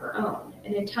decisions on her own,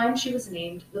 and in time she was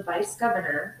named the vice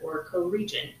governor or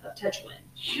co-regent of Tetuan.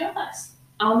 Yes.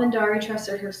 Almandari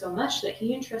trusted her so much that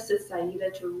he entrusted Saida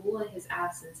to rule in his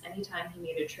absence anytime he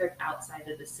made a trip outside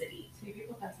of the city. See,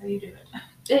 people, that's how you do it.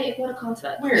 Hey, what a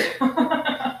concept. Weird.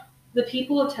 The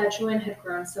people of Tetuan had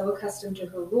grown so accustomed to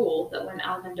her rule that when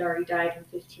Almandari died in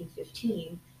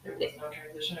 1515, there was no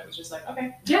transition. It was just like,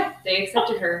 okay. Yeah, they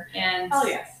accepted her, and Oh,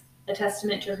 yes. a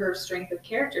testament to her strength of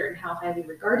character and how highly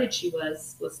regarded she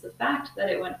was the fact that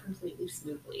it went completely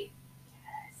smoothly.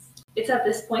 Yes. It's at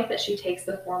this point that she takes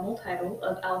the formal title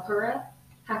of Alhura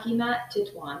Hakimat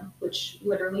Tetuan, which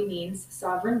literally means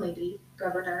Sovereign Lady,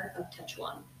 Governor of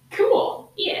Tetuan.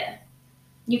 Cool. Yeah.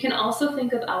 You can also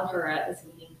think of Alhura as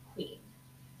meaning queen.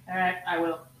 All right, I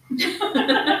will.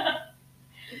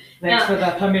 Thanks for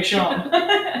the permission.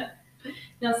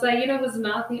 Now, Saida was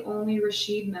not the only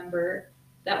Rashid member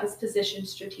that was positioned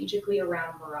strategically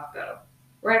around Morocco.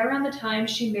 Right around the time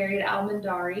she married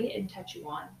Almandari in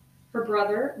Tetuan, her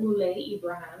brother, Moulay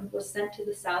Ibrahim, was sent to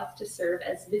the south to serve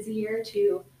as vizier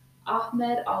to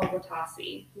Ahmed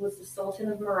al-Watasi, who was the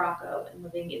Sultan of Morocco and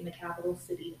living in the capital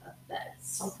city of Fez.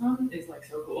 Sultan is like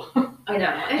so cool. I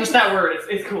know. Just that word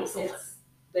is cool. Sultan. It's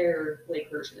their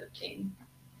version of king.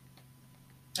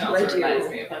 It I also do. reminds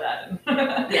me of Aladdin.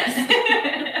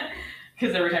 Yes.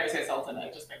 Because every time you say Sultan,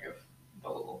 I just think of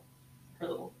her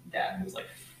little dad who's like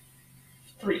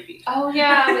 3 feet. Oh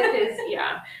yeah, with his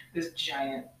This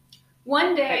giant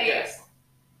One day, headdress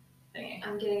thingy.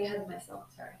 I'm getting ahead of myself.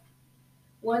 Sorry.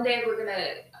 One day we're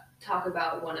gonna talk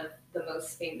about one of the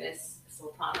most famous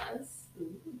sultanas,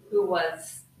 who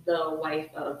was the wife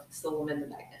of Solomon the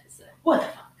Magnificent. What the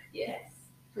fuck? Yes.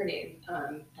 Her name.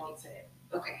 Don't say it.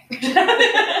 Okay.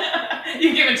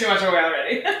 You've given too much away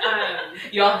already.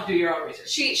 You all have to do your own research.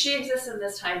 She exists in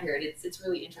this time period. It's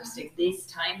really interesting. This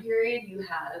time period, you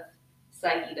have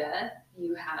Saida,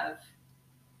 you have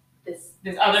this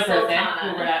other person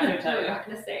sultana, who we're not going to tell we're you. not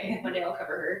going to say. One day I'll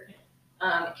cover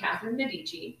her. Catherine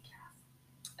Medici,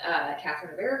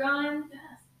 Catherine of Aragon,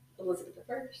 Elizabeth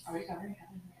I. Are we covering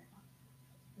Catherine of Aragon?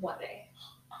 One day.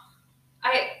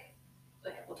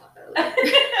 Okay, we'll talk about it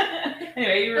later.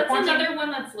 Anyway, you were That's pointing. another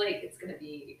one that's it's going to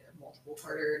be multiple little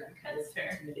harder, and I'm kind That's of fair.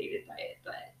 intimidated by it.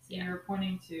 But So yeah, you're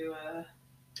pointing to,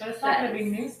 but it's not going to be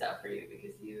Says- new stuff for you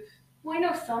because you've. well, I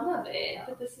know some of it,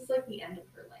 but this is like the end of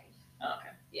her life. Oh, okay.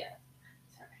 Yeah.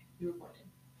 Sorry, you were pointing.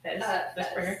 Fez. Fez,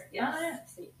 for her. yes.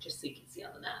 Oh, yeah. Just so you can see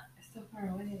on the map. It's so far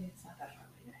away. It's not that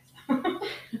far away, guys.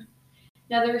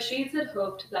 Now, the Rashids had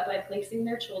hoped that by placing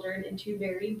their children in two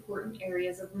very important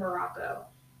areas of Morocco,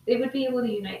 they would be able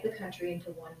to unite the country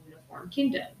into one uniform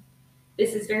kingdom.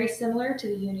 This is very similar to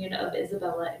the union of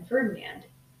Isabella and Ferdinand,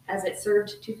 as it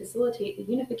served to facilitate the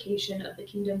unification of the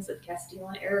kingdoms of Castile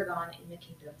and Aragon in the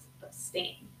kingdoms of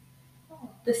Spain. Oh.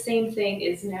 The same thing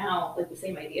is now, like the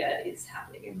same idea is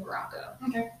happening in Morocco.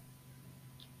 Okay.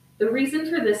 The reason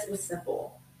for this was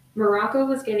simple. Morocco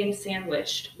was getting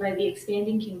sandwiched by the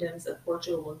expanding kingdoms of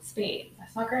Portugal and Spain.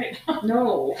 That's not great.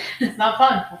 No. It's not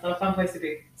fun. It's not a fun place to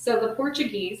be. So the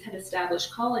Portuguese had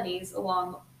established colonies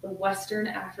along the western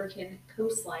African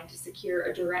coastline to secure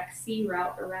a direct sea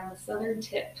route around the southern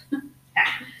tip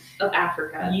of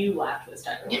Africa. You laughed this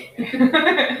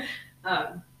time.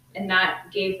 And that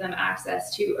gave them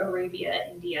access to Arabia,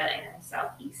 India, and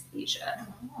Southeast Asia.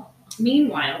 Oh.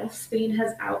 Meanwhile, Spain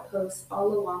has outposts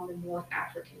all along the North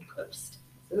African coast.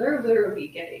 So they're literally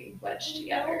getting wedged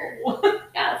together. No.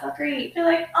 Yeah, it's not great. You're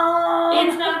like,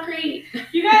 It's not great.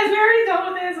 You guys, we already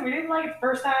dealt with this and we didn't like it the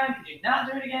first time. Could you not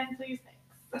do it again, please?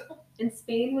 Thanks. And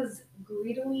Spain was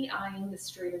greedily eyeing the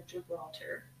Strait of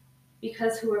Gibraltar,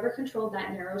 because whoever controlled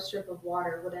that narrow strip of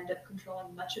water would end up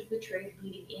controlling much of the trade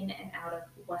leading in and out of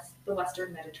the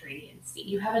Western Mediterranean Sea.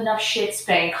 You have enough shit,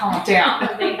 Spain. Calm down.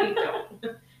 They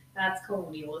don't. That's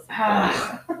colonialism.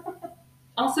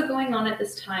 Also going on at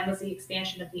this time was the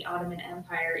expansion of the Ottoman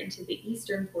Empire into the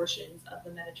eastern portions of the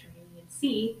Mediterranean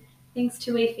Sea, thanks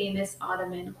to a famous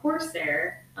Ottoman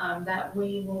corsair that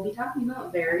we will be talking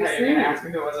about very You're soon. gonna ask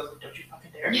me who it was. I was like, don't you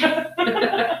fucking dare.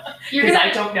 You're Because gonna,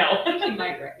 I don't know. you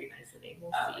might recognize the name.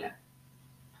 We'll see. Okay.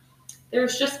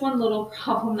 There's just one little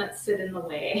problem that stood in the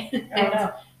way. Oh,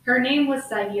 no. Her name was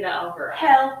Saida Al-Hura.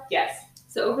 Hell yes.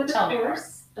 So over the Tell me more.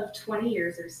 course of 20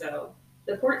 years or so,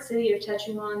 the port city of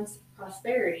Tetuan's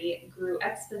prosperity grew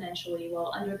exponentially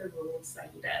while under the rule of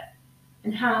Saida.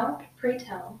 And how, pray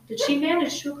tell, did she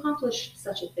manage to accomplish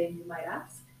such a thing, you might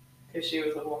ask? Because she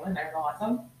was a woman and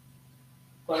awesome.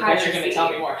 Well, I guess you're going to Piracy.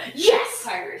 tell me more. Yes!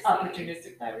 Piracy.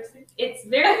 Opportunistic piracy. It's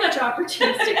very much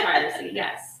opportunistic piracy,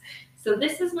 yes. So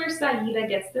this is where Saida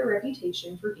gets their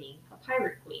reputation for being a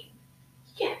pirate queen.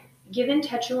 Yeah. Given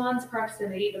Tetuan's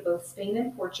proximity to both Spain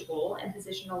and Portugal and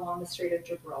position along the Strait of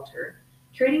Gibraltar,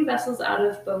 trading vessels out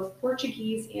of both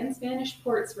Portuguese and Spanish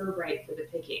ports were ripe for the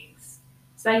pickings.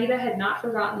 Saida had not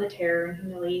forgotten the terror and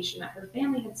humiliation that her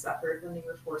family had suffered when they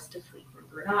were forced to flee from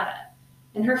Granada.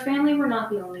 And her family were not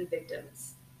the only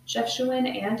victims. Chefchaouen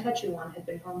and Tetuan had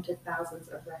been home to thousands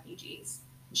of refugees,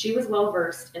 and she was well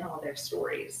versed in all their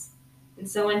stories. And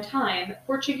so in time,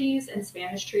 Portuguese and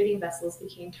Spanish trading vessels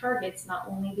became targets not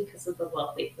only because of the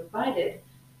wealth they provided,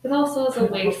 but also as a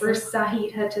way for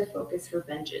Saida to focus her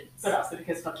vengeance. But also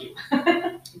because fuck you.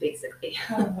 Basically.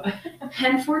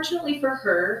 And fortunately for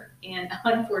her, and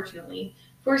unfortunately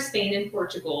for Spain and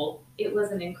Portugal, it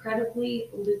was an incredibly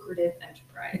lucrative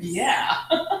enterprise. Yeah.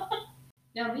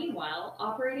 Now, meanwhile,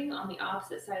 operating on the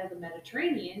opposite side of the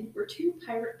Mediterranean were two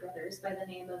pirate brothers by the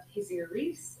name of Hizir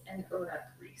Reis and Uruk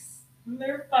Reis.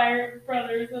 They're pirate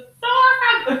brothers. That's so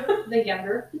awesome. The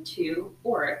younger of the two,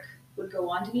 Uruk, would go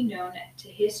on to be known to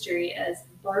history as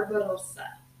Barbarossa.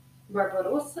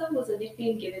 Barbarossa was a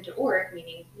nickname given to Uruk,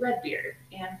 meaning Redbeard.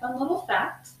 And fun little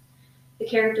fact, the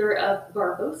character of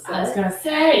Barbossa I was going to in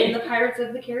say. the Pirates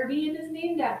of the Caribbean is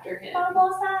named after him.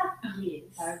 Barbossa. Yes.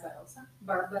 Barbossa.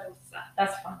 Barbarossa.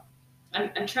 That's fun.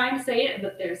 I'm trying to say it,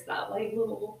 but there's that like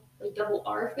little double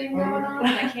R thing going on,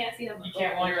 and I can't see them. You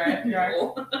can't roll your eyes.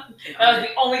 No. That was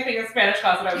the only thing in Spanish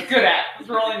class that I was good at, was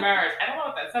rolling my R's. I don't know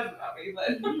what that says about me,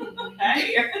 but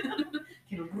hey. I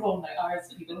can roll my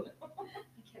R's, people.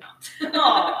 I cannot.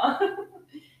 Aww.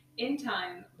 In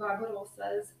time,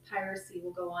 Barbarossa's piracy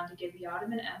will go on to give the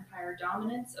Ottoman Empire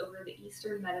dominance over the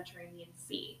eastern Mediterranean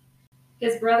Sea.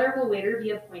 His brother will later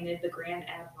be appointed the Grand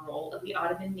Admiral of the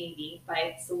Ottoman Navy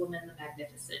by Suleiman the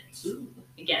Magnificent. Ooh.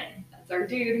 Again, that's our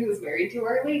dude who's married to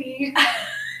Our Lady.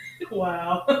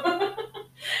 Wow.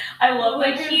 I love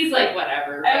Like, that he's like,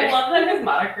 whatever. I but- love that his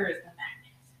moniker is the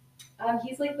Magnificent.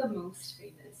 He's like the most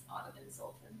famous Ottoman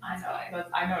Sultan. I That's know.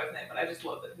 why. I know his name, but I just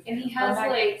love that. His And name he is the has, like-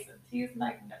 Magnificent. He's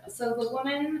magnificent. So the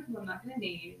woman, who I'm not going to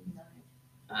name,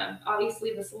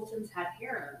 obviously the sultans had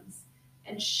harems,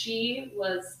 and she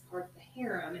was part of the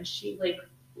harem, and she like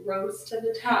rose to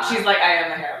the top. She's like, I am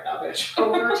the harem now, bitch.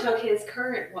 Overtook his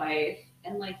current wife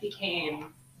and like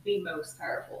became the most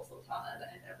powerful sultana that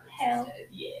had ever hell instead.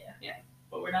 yeah.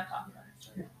 But we're not talking about her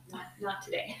story. Not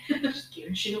today. Just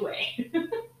giving shit away.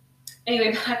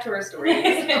 Anyway, back to our story.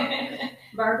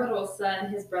 Barbarossa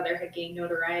and his brother had gained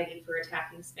notoriety for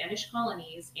attacking Spanish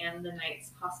colonies and the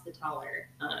Knights Hospitaller.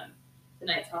 The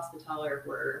Knights Hospitaller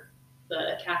were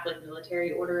the Catholic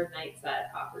military order of knights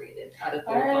that operated out of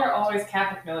Why are there Bilbao. always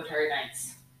Catholic military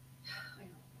knights? I know.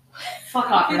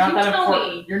 Fuck off, you're not that Tell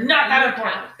important. me. You're not that You're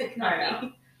important. Catholic, not I know.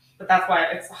 me. But that's why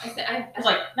it's I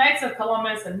like Knights of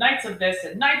Columbus and Knights of this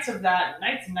and Knights of that and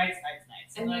Knights and Knights.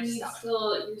 I And mean, like,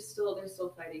 they're still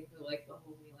fighting for like the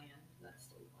Holy Land. That's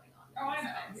still going on. Oh, I in this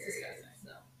know. time It's period, disgusting.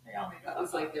 so they all need to that was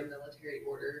fuck like off. their military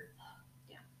order.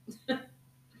 Yeah.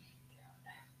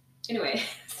 Anyway,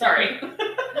 Sorry.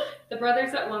 the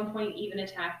brothers at one point even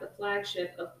attacked the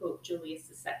flagship of Pope Julius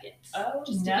II. Oh,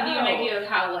 Just to give you an idea of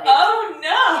how like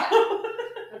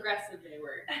aggressive they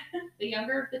were. The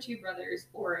younger of the two brothers,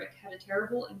 Oric, had a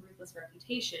terrible and ruthless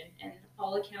reputation, and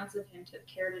all accounts of him took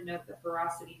care to note the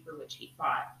ferocity for which he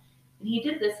fought. And he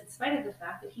did this in spite of the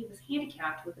fact that he was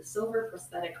handicapped with a silver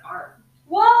prosthetic arm.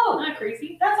 Whoa! Isn't that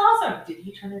crazy? That's awesome. Did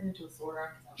he turn it into a sword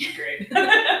arm? That would be great.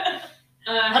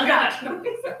 Oh God. I don't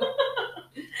think so.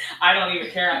 I don't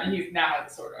even care. He now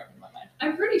has a sword arm in my mind.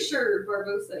 I'm pretty sure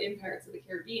Barbossa in Pirates of the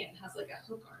Caribbean has like a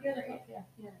hook arm. Right?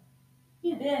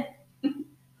 Yeah.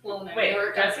 Well, no, Wait,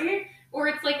 or, does he? or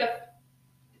it's like a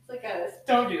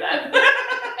Don't do that.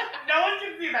 No one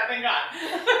can see that, thank God.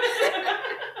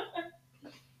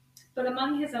 But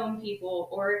among his own people,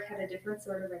 Oric had a different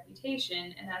sort of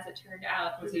reputation, and as it turned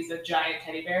out, Was he the giant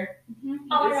teddy bear? he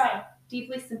Oh my was God.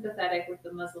 deeply sympathetic with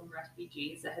the Muslim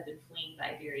refugees that had been fleeing the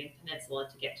Iberian Peninsula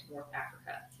to get to North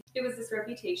Africa. It was this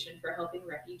reputation for helping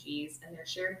refugees and their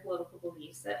shared political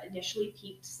beliefs that initially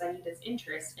piqued Saida's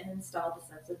interest and installed a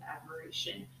sense of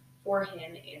admiration for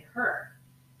him in her.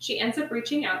 She ends up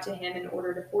reaching out to him in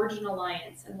order to forge an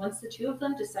alliance, and once the two of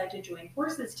them decide to join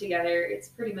forces together, it's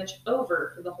pretty much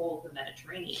over for the whole of the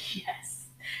Mediterranean. Yes.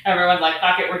 Everyone's like,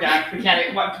 fuck it, we're done. We're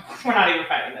not even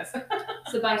fighting this.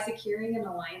 So by securing an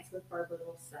alliance with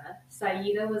Barbarossa,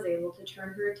 Saida was able to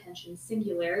turn her attention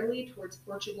singularly towards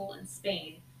Portugal and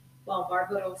Spain, while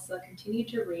Barbarossa continued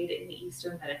to raid in the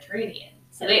eastern Mediterranean.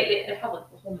 So they have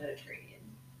like the whole Mediterranean,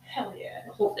 Hell yeah.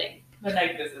 the whole thing. The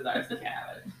night this is ours, we can't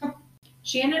have it.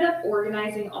 She ended up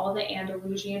organizing all the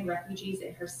Andalusian refugees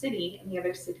in her city and the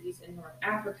other cities in North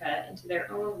Africa into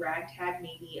their own ragtag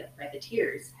navy of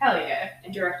privateers, Hell yeah.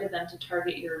 and directed them to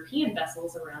target European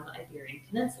vessels around the Iberian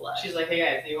Peninsula. She's like, hey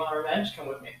guys, do you want revenge? Come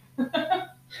with me.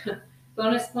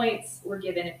 Bonus points were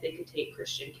given if they could take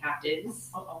Christian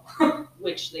captives, Uh-oh.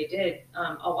 which they did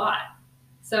a lot.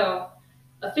 So,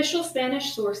 official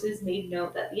Spanish sources made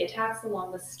note that the attacks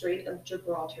along the Strait of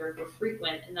Gibraltar were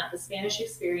frequent and that the Spanish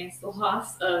experienced the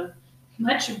loss of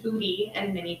much booty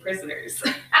and many prisoners.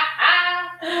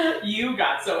 You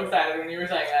got so excited when you were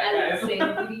saying I that, didn't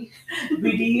guys. say booty.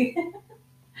 Booty.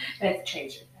 That's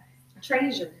treasure.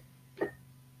 Treasure.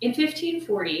 In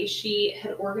 1540, she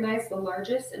had organized the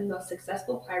largest and most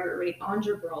successful pirate raid on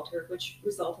Gibraltar, which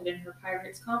resulted in her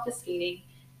pirates confiscating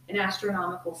an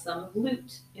astronomical sum of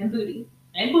loot and booty,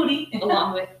 And booty.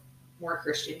 along with more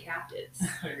Christian captives.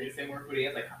 I was going to say more booty.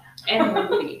 I was like, And more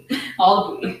booty.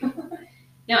 all the booty.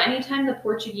 Now, anytime the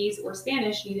Portuguese or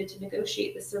Spanish needed to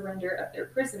negotiate the surrender of their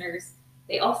prisoners,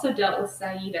 they also dealt with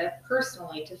Saida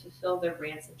personally to fulfill the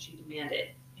ransom she demanded.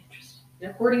 Interesting.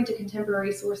 And according to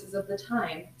contemporary sources of the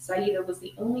time, Saida was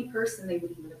the only person they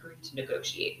would even agree to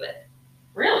negotiate with.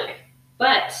 Really?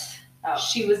 But Oh.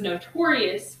 she was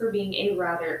notorious for being a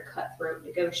rather cutthroat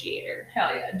negotiator.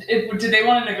 Hell yeah. Did they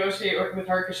want to negotiate with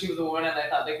her because she was a woman and they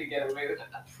thought they could get away with it?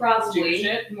 Probably, Stupid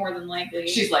shit. more than likely.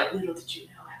 She's like, little did you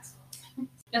know, asshole.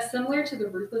 Now, similar to the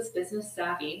ruthless business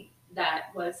savvy that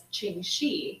was Qing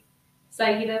Shi,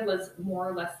 Saida was more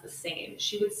or less the same.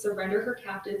 She would surrender her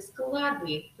captives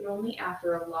gladly, but only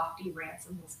after a lofty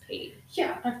ransom was paid.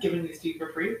 Yeah, I'm not giving these to you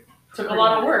for free. Took a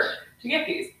lot of work to get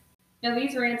these. Now,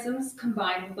 these ransoms,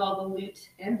 combined with all the loot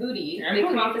and booty And they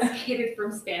booty. confiscated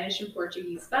from Spanish and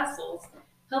Portuguese vessels,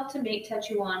 helped to make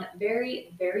Tetuan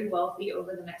very, very wealthy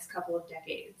over the next couple of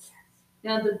decades.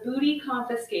 Now, the booty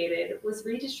confiscated was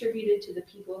redistributed to the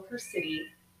people of her city.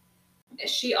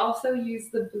 She also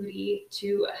used the booty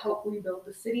to help rebuild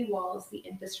the city walls, the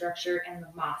infrastructure, and the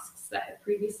mosques that had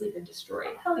previously been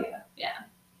destroyed. Hell yeah.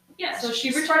 Yeah, So she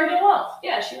returned it well.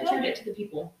 Yeah, she returned Okay. it to the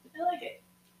people. I like it.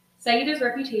 Saida's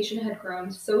reputation had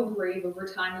grown so grave over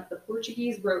time that the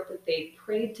Portuguese wrote that they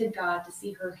prayed to God to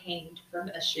see her hanged from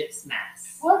a ship's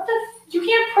mast. What the? You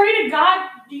can't pray to God.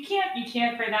 You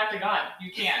can't pray that to God.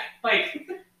 You can't. Like,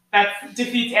 that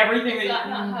defeats everything that That's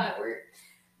you. not how it works.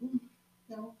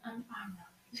 No, I'm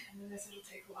not. This will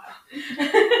take a while.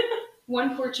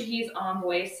 One Portuguese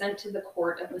envoy sent to the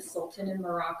court of the Sultan in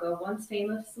Morocco once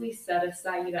famously said of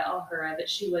Saida al-Hurra that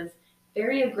she was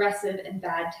very aggressive and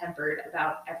bad-tempered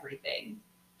about everything.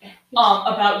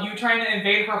 About you trying to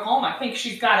invade her home, I think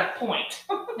she's got a point.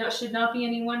 Now, it should not be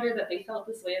any wonder that they felt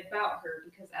this way about her,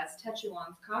 because as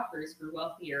Tetuan's coffers grew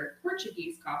wealthier,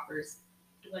 Portuguese coffers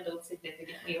dwindled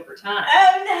significantly over time.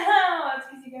 Oh no! That's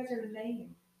because you guys are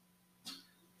lame.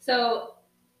 So,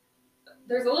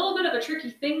 there's a little bit of a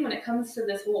tricky thing when it comes to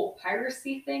this whole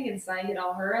piracy thing in Saida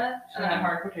al-Hurra.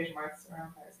 Hard quotation marks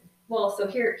around piracy. Well, so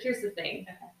here's the thing.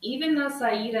 Okay. Even though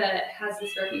Saida has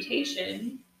this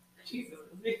reputation, Jesus.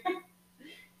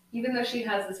 even though she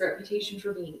has this reputation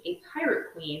for being a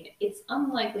pirate queen, it's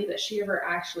unlikely that she ever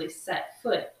actually set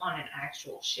foot on an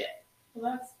actual ship.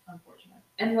 Well, that's unfortunate.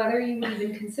 And whether you would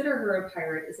even consider her a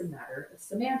pirate is a matter of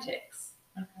semantics.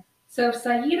 Okay. So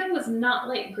Saida was not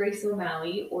like Grace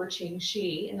O'Malley or Ching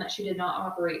Shi in that she did not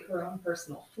operate her own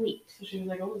personal fleet. So she was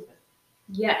like Elizabeth.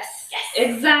 Yes.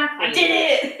 Exactly. I did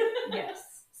it!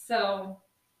 Yes. So,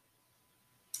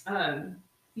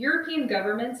 European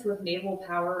governments with naval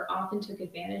power often took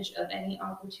advantage of any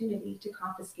opportunity to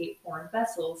confiscate foreign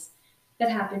vessels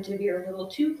that happened to veer a little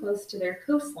too close to their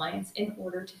coastlines in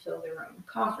order to fill their own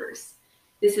coffers.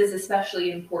 This is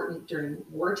especially important during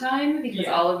wartime because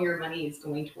all of your money is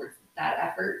going towards that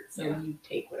effort, so you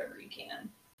take whatever you can.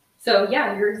 So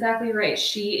yeah, you're exactly right.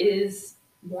 She is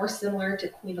more similar to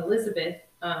Queen Elizabeth.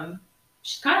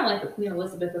 She's kind of like the Queen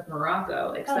Elizabeth of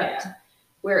Morocco, except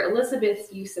where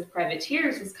Elizabeth's use of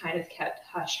privateers was kind of kept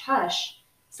hush-hush,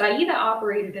 Saida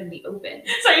operated in the open.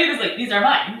 Saida's like, these are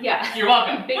mine. Yeah. You're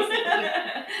welcome. Basically.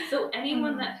 So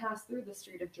anyone that passed through the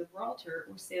Strait of Gibraltar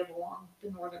or sailed along the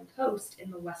northern coast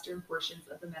in the western portions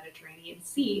of the Mediterranean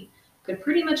Sea could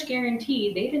pretty much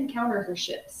guarantee they'd encounter her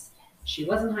ships. She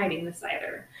wasn't hiding this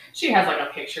either. She has like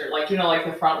a picture, like, you know, like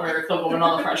the front where it's the woman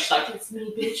on the front. She's like, it's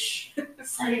me, bitch.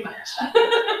 Pretty much.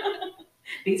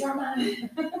 These are mine.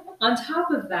 On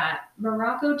top of that,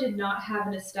 Morocco did not have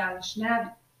an established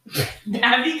navigator?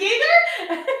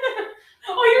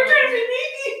 Oh, you're trying to be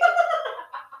Navy?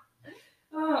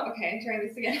 Oh, okay. Try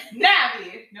this again.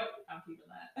 Navy. Nope, I'm keeping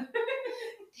that.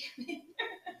 Damn it.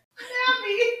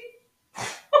 Navy.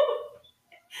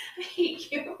 I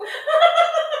hate you.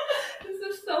 This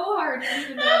is so hard for you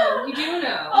to know. You do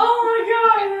know. Oh my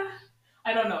god.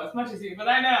 I don't know as much as you, but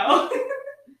I know.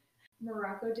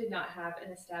 Morocco did not have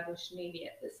an established navy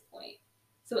at this point,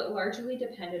 so it largely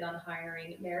depended on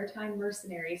hiring maritime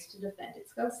mercenaries to defend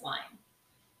its coastline.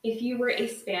 If you were a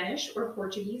Spanish or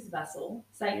Portuguese vessel,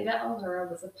 Saida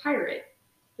al-Hurra was a pirate,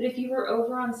 but if you were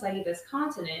over on Saida's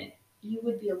continent, you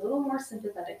would be a little more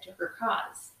sympathetic to her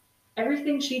cause.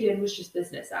 Everything she did was just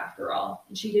business after all,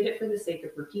 and she did it for the sake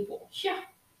of her people. Yeah.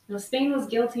 Now, Spain was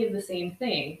guilty of the same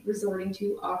thing, resorting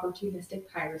to opportunistic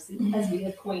piracy, as we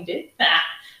have coined it,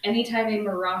 anytime a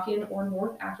Moroccan or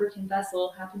North African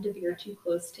vessel happened to veer too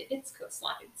close to its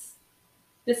coastlines.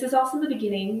 This is also the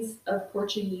beginnings of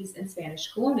Portuguese and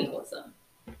Spanish colonialism.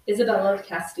 Isabella of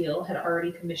Castile had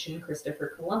already commissioned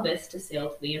Christopher Columbus to sail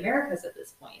to the Americas at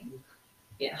this point.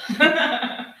 Yeah.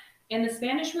 And the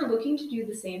Spanish were looking to do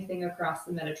the same thing across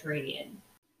the Mediterranean.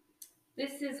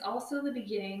 This is also the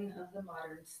beginning of the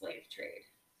modern slave trade.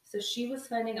 So she was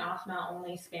fending off not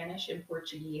only Spanish and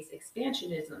Portuguese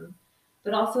expansionism,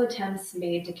 but also attempts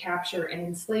made to capture and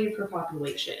enslave her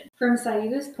population. From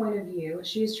Saida's point of view,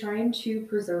 she was trying to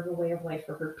preserve a way of life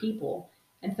for her people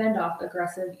and fend off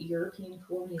aggressive European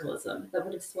colonialism that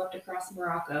would have swept across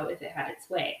Morocco if it had its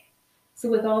way. So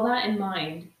with all that in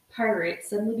mind, pirate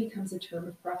suddenly becomes a term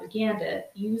of propaganda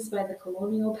used by the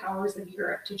colonial powers of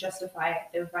Europe to justify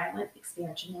their violent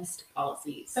expansionist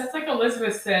policies. That's like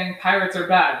Elizabeth saying pirates are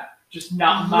bad, just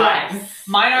not mine. Yes,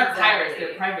 mine are pirates,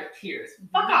 they're privateers.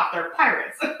 Fuck off, they're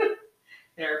pirates.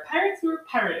 They're pirates who are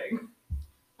pirating.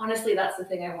 Honestly, that's the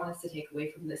thing I want us to take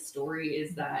away from this story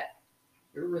is that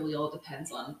it really all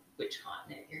depends on which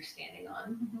continent you're standing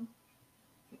on. Mm-hmm.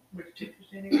 Which tip you're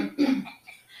standing on?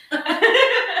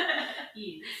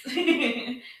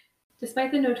 Yes.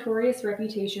 Despite the notorious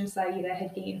reputation Saida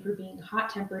had gained for being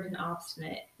hot-tempered and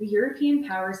obstinate, the European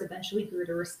powers eventually grew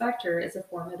to respect her as a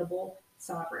formidable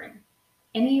sovereign.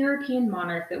 Any European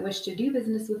monarch that wished to do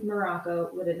business with Morocco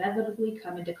would inevitably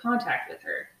come into contact with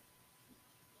her.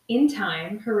 In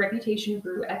time, her reputation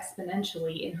grew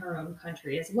exponentially in her own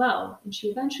country as well, and she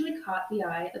eventually caught the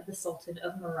eye of the Sultan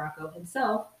of Morocco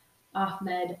himself,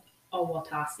 Ahmed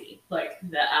al-Watasi. Like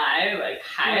the eye, like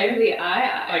hi, like the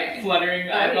eye, like fluttering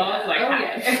eyeballs, like hi.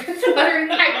 Yeah.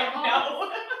 Fluttering eyeballs.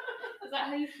 I that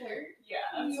how you flirt? Yeah,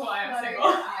 that's You why I'm flutter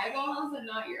single. your eyeballs and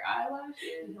not your eyelashes.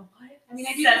 You know what? I mean,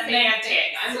 I do the same Semantics.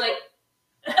 thing. I'm like.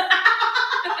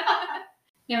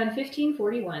 Now, in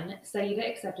 1541, Saida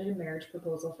accepted a marriage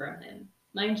proposal from him.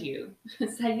 Mind you,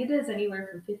 Saida is anywhere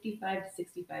from 55 to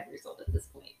 65 years old at this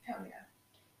point. Hell yeah.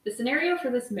 The scenario for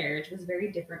this marriage was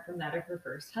very different from that of her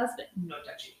first husband. No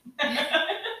touchy.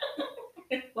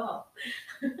 Well,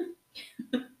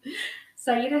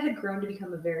 Saida had grown to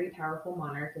become a very powerful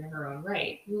monarch in her own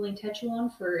right, ruling Tetuan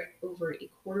for over a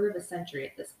quarter of a century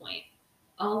at this point.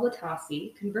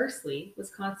 Al-Watasi, conversely, was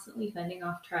constantly fending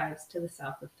off tribes to the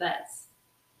south of Fez.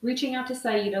 Reaching out to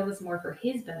Saida was more for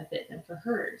his benefit than for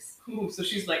hers. Ooh, so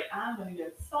she's like, I'm going to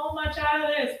get so much out of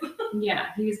this.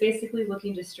 Yeah, he was basically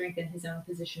looking to strengthen his own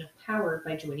position of power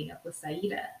by joining up with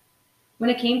Saida. When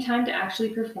it came time to actually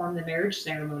perform the marriage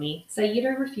ceremony, Saida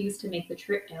refused to make the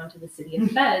trip down to the city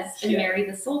of Fez and marry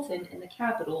the Sultan in the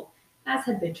capital, as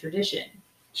had been tradition.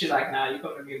 She's like, nah, you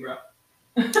come to me, bro.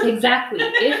 Exactly.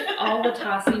 If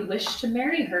Al-Watasi wished to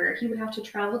marry her, he would have to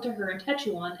travel to her in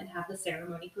Tetuan and have the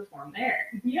ceremony performed there.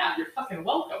 Yeah, you're fucking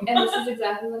welcome. And this is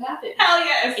exactly what happened. Hell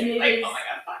yes. And Like, oh my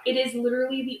god, fuck. It is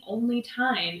literally the only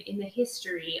time in the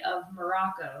history of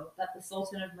Morocco that the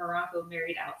Sultan of Morocco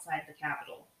married outside the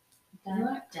capital. Isn't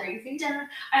that crazy?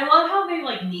 I love how they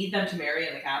like need them to marry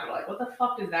in the capital. Like, what the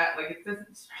fuck is that? Like, it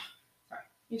doesn't. Sorry,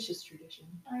 It's just tradition.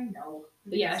 I know.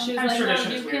 But yeah, she was Sometimes like, no,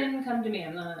 tradition you is can come to me.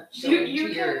 I'm not You- going you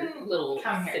to your can little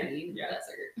come here. city Yeah.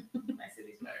 desert. My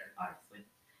city's better, obviously.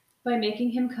 By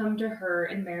making him come to her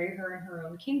and marry her in her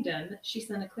own kingdom, she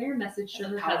sent a clear message to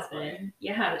That's her a power husband,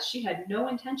 that she had no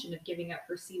intention of giving up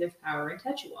her seat of power in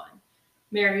Tetuan.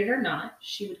 Married or not,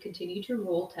 she would continue to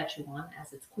rule Tetuan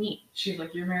as its queen. She's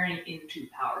like, you're marrying into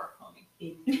power,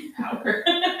 homie. Into power.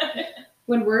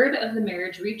 When word of the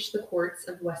marriage reached the courts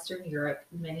of Western Europe,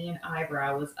 many an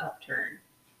eyebrow was upturned.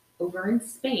 Over in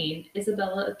Spain,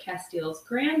 Isabella of Castile's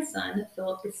grandson,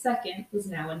 Philip II, was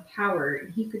now in power,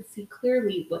 and he could see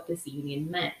clearly what this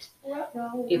union meant.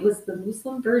 It was the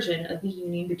Muslim version of the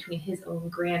union between his own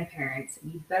grandparents,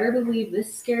 and you better believe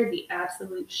this scared the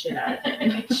absolute shit out of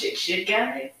him. shit,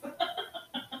 guys.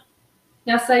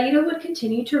 Now, Saida would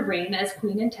continue to reign as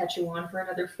queen in Tetuan for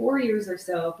another 4 years or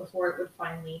so before it would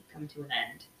finally come to an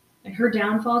end. And her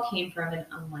downfall came from an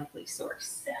unlikely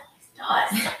source.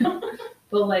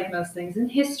 But like most things in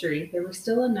history, there were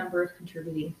still a number of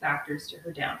contributing factors to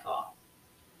her downfall.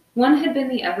 One had been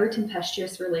the ever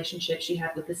tempestuous relationship she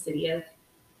had with the city of,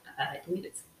 I believe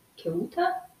it's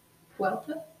Ceuta?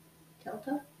 Celta?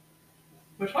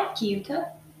 Which one?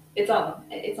 Ceuta? It's on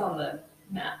the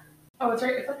map. Oh, it's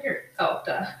right. It's up here. Oh,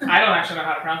 duh. I don't actually know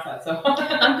how to pronounce that, so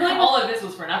all of this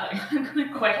was for nothing.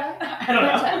 Quetta? I don't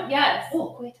know. Quetta, yes.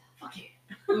 Oh, Quetta. Fuck you.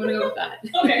 I'm gonna go with that.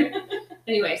 Okay.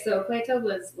 Anyway, so Quetta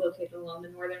was located along the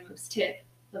northernmost tip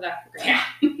of Africa.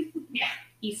 Yeah.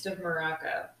 East of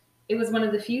Morocco. It was one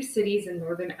of the few cities in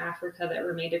northern Africa that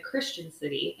remained a Christian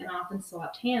city and often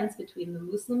swapped hands between the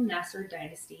Muslim Nasser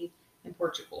dynasty and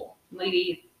Portugal.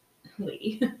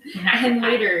 And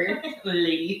later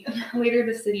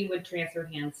the city would transfer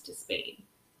hands to Spain.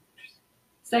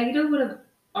 Saida would have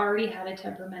already had a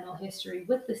temperamental history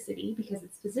with the city because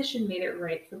its position made it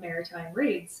ripe for maritime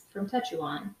raids from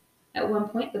Tetuan. At one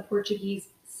point, the Portuguese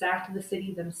sacked the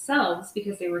city themselves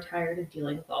because they were tired of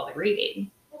dealing with all the raiding.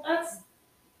 Well, that's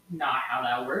not how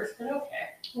that works, but okay.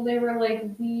 Well, they were like,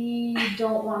 we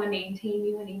don't want to maintain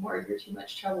you anymore. You're too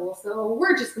much trouble, so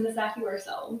we're just going to sack you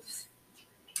ourselves.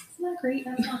 Isn't that great?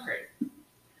 That's not great.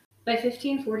 By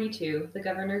 1542, the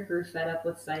governor grew fed up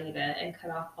with Saida and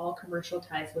cut off all commercial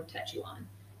ties with Tetuan,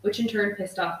 which in turn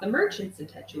pissed off the merchants in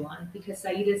Tetuan because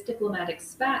Saida's diplomatic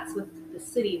spats with the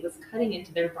city was cutting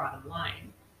into their bottom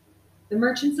line. The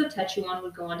merchants of Tetuan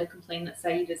would go on to complain that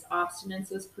Saida's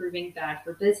obstinance was proving bad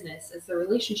for business, as the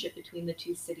relationship between the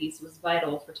two cities was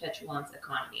vital for Tetuan's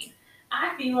economy.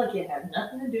 I feel like it had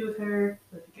nothing to do with her,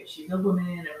 but because she's a woman,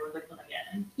 everyone's like, look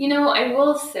again. You know, I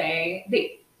will say,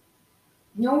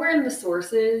 nowhere in the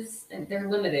sources, and they're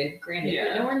limited, granted,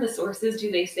 but nowhere in the sources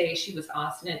do they say she was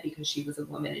obstinate because she was a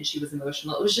woman and she was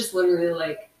emotional. It was just literally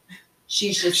like, she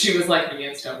was like me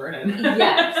and stubborn. And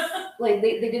yes. Like,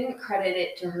 they didn't credit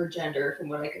it to her gender from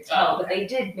what I could tell, but they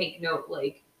did make note,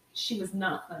 like, she was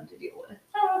not fun to deal with.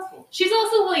 Oh, that's cool. She's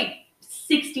also, like,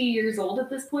 60 years old at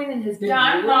this point and has been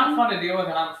I'm not fun to deal with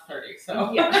and I'm 30,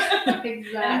 so. Yeah, exactly.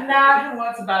 Imagine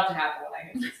what's about to happen when I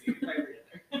hit 60 if I read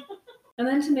it. And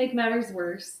then to make matters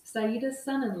worse, Saida's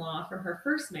son-in-law from her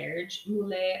first marriage,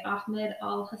 Moulay Ahmed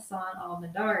al-Hassan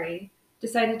al-Mandari,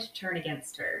 decided to turn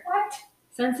against her. What?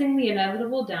 Sensing the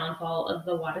inevitable downfall of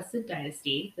the Wattasid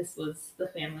dynasty, this was the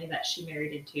family that she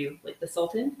married into, like the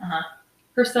Sultan,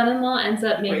 Her son-in-law ends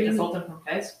up making... Wait, the Sultan from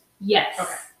Fez? Yes.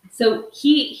 Okay. So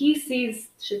he sees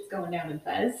shit's going down in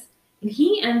Fez, and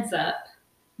he ends up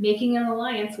making an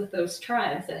alliance with those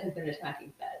tribes that have been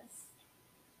attacking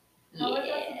Fez. How is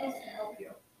that supposed to help you?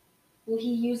 Well,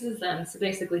 he uses them. So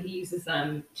basically, he uses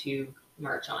them to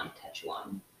march on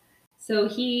Tetuan. So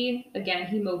he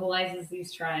mobilizes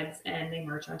these tribes, and they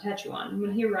march on Tetuan.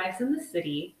 When he arrives in the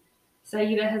city,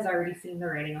 Saida has already seen the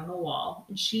writing on the wall,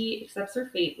 and she accepts her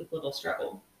fate with little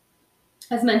struggle.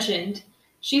 As mentioned,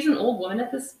 she's an old woman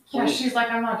at this point. Yeah, she's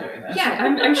like, I'm not doing this. Yeah,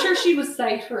 I'm sure she was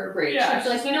psyched for a break. Yeah, she's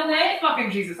like, you know what?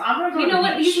 Fucking Jesus, I'm gonna go. You to know the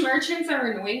what? beach. These merchants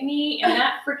are annoying me, and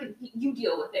that freaking you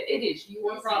deal with it. It is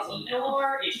your problem now.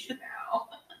 Your issue now.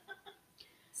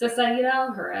 So Saida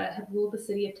al-Hurra had ruled the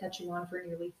city of Tetuan for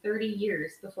nearly 30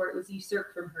 years before it was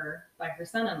usurped from her by her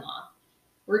son-in-law.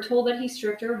 We're told that he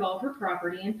stripped her of all her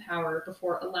property and power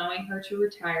before allowing her to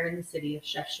retire in the city of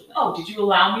Chefchaouen. Oh, did you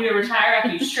allow me to retire after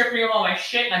you stripped me of all my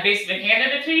shit and I basically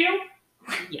handed it to you?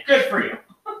 Yeah. Good for you.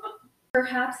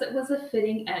 Perhaps it was a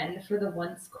fitting end for the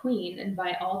once queen, and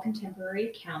by all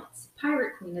contemporary accounts,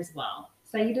 pirate queen as well.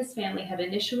 Saida's family had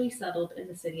initially settled in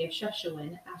the city of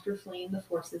Chefchaouen after fleeing the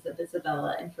forces of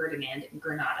Isabella and Ferdinand in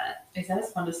Granada. Is that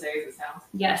as fun to say as it sounds?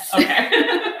 Yes. Okay.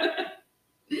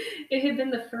 It had been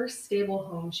the first stable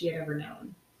home she had ever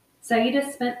known. Saida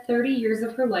spent 30 years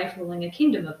of her life ruling a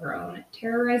kingdom of her own,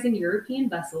 terrorizing European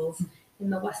vessels in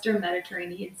the western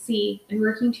Mediterranean Sea and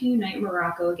working to unite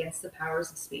Morocco against the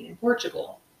powers of Spain and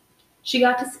Portugal. She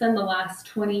got to spend the last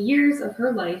 20 years of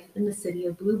her life in the city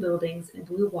of blue buildings and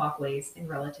blue walkways in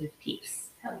relative peace.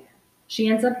 Hell yeah. She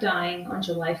ends up dying on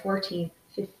July 14th,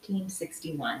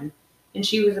 1561, and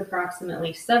she was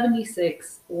approximately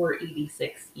 76 or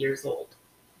 86 years old.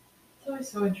 It's always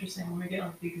so interesting when we get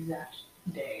like the exact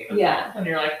day. Yeah. And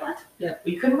you're like, what? Yep.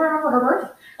 We couldn't remember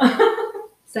her birth.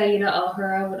 Saida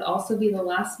al-Hurra would also be the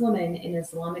last woman in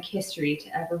Islamic history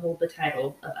to ever hold the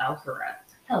title of al-Hurra.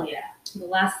 Hell yeah. The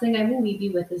last thing I will leave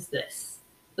you with is this.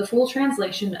 The full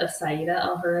translation of Saida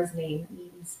al-Hurra's name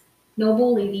means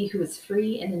noble lady who is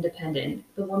free and independent,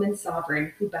 the woman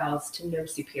sovereign who bows to no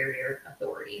superior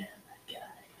authority. Oh my god.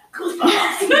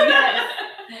 Goosebumps. Yes.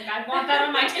 Like, I want that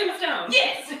on my tombstone.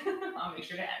 Yes. I'll make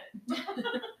sure to add it.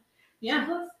 Yeah.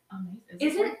 She looks amazing.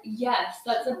 Isn't, yes,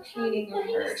 that's a painting of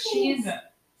her. She's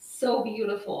so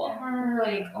beautiful.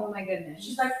 Like, oh my goodness.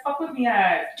 She's like, fuck with me,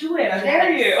 do it, I dare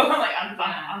you. I'm like, I'm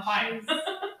fine.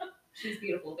 She's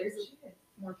beautiful. There's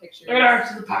more pictures. Look at her,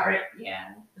 she's a pirate.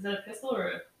 Yeah. Is that a pistol or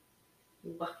a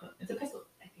weapon? It's a pistol.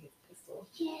 I think it's a pistol.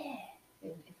 Yeah. I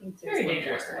think there's Very one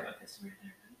dangerous to more. have a pistol right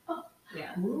there. Oh.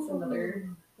 Yeah. It's another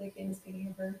like famous painting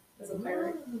of her as a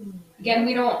pirate. Ooh. Again,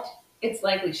 we don't. It's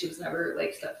likely she was never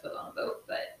like stepped foot on a boat,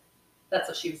 but that's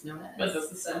what she was known as. But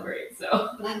this is so great, so.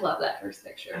 But I love that first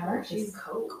picture of her. She's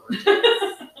cool.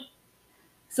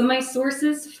 So my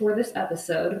sources for this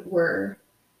episode were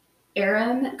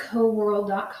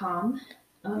aramcoworld.com,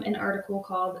 an article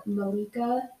called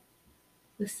Malika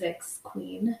the Sixth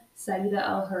Queen, Saida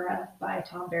al-Hurra by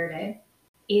Tom Verde,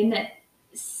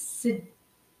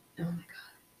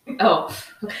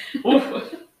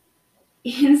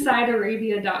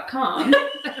 InsideArabia.com.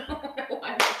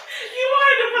 You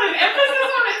wanted to put an emphasis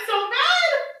on it so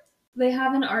bad! They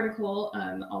have an article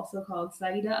also called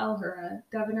Saida al-Hurra,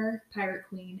 Governor, Pirate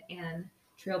Queen, and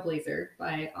Trailblazer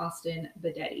by Austin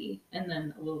Bedetti, and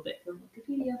then a little bit from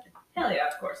Wikipedia. Hell yeah,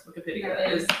 of course. Wikipedia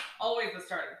That is is always the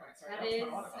starting point. Sorry, that that's is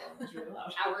not what I was really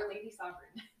loud. Our Lady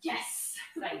Sovereign. Yes!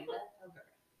 Saida al-Hurra.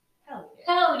 Hell yeah.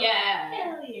 Hell yeah!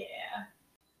 Hell yeah.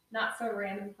 Not so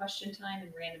random question time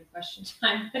and random question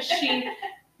time. Was she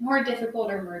more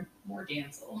difficult or more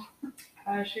damsel?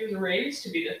 She was raised to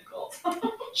be difficult.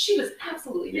 She was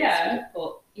absolutely Yeah.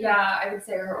 difficult. Yeah, I would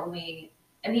say her only.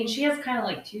 I mean, she has kind of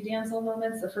like two damsel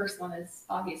moments. The first one is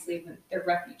obviously when they're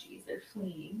refugees, they're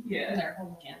fleeing from their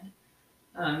homeland.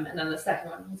 And then the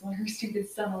second one was when her stupid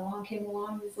son-in-law came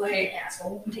along and was like,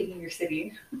 asshole, I'm taking your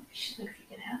city. She's like, if you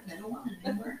can have it, I don't want it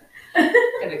anymore.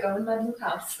 Gonna go in my blue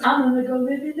house. I'm gonna go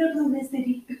live in the Blue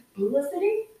City. Blue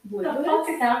City? Blue What the fuck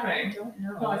is I happening? don't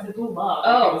know. No, I said blue love.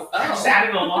 Oh, I just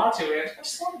added a law to it. I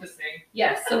just wanted to sing.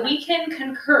 Yes, so we can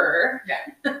concur.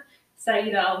 Yeah.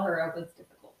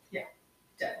 difficult.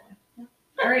 Definitely.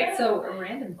 All right, so a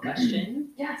random question.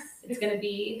 Yes. It's gonna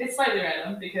be It's slightly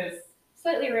random because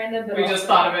slightly random, but we also, just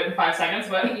thought of it in 5 seconds,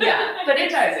 but Yeah, but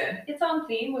it ties in. It's on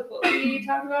theme with what we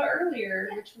talked about earlier,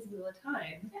 which was Wheel of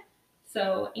Time. Yeah.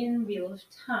 So in Wheel of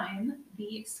Time,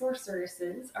 the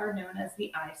sorceresses are known as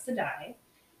the Aes Sedai,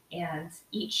 and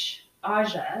each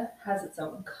Aja has its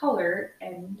own color,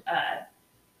 and I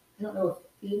don't know if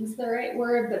theme's the right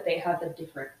word, but they have a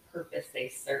different purpose they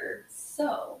serve.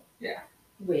 So, Yeah.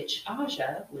 Which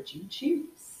Aja would you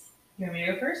choose? You want me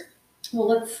to go first? Well,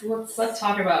 let's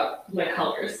Talk about the Yeah.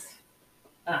 colors.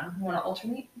 want to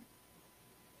alternate?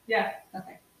 Yeah.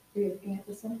 Okay. Are you looking at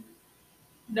this one?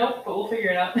 Nope, but we'll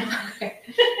figure it out. Okay.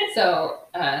 So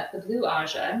the Blue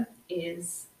Aja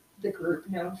is the group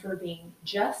known for being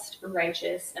just,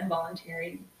 righteous, and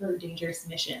volunteering for dangerous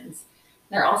missions.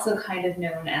 They're also kind of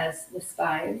known as the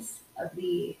spies of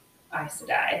the Aes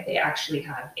Sedai. They actually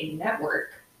have a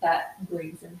network that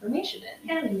brings information in.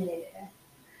 Hell yeah.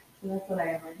 So that's what I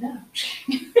am right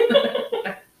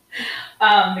now.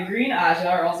 The Green Aja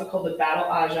are also called the Battle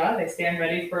Aja. They stand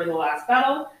ready for the last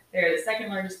battle. They are the second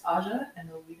largest Aja, and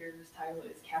the leader's title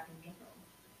is Captain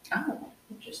General. Oh,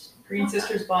 Interesting. Green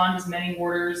Sisters bond as many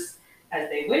warders as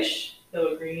they wish,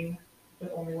 though a Green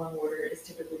with only one warder is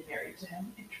typically married to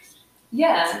him. Interesting.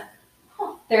 yeah.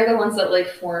 They're the ones that like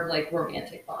form like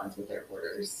romantic bonds with their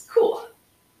warders. Cool.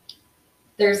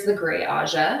 There's the Gray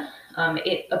Aja.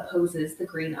 It opposes the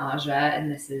Green Aja,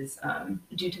 and this is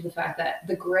due to the fact that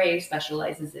the Gray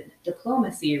specializes in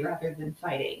diplomacy rather than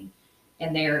fighting,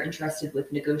 and they are entrusted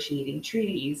with negotiating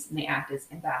treaties, and they act as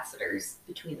ambassadors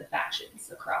between the factions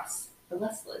across the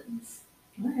Westlands.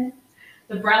 Okay.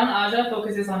 The Brown Aja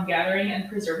focuses on gathering and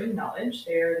preserving knowledge.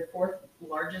 They are the fourth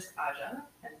largest Aja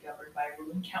and governed by a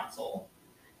ruling council,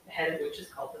 the head of which is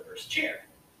called the First Chair.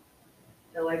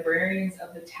 The librarians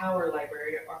of the Tower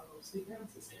Library are mostly Brown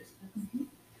Sisters.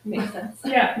 Makes sense.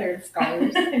 Yeah. They're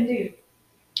scholars. Indeed.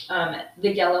 The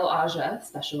Yellow Aja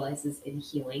specializes in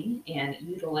healing and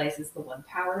utilizes the one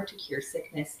power to cure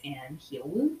sickness and heal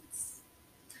wounds.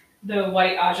 The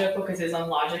White Aja focuses on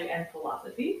logic and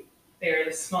philosophy. They are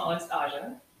the smallest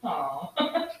Aja. Aww.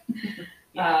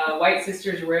 White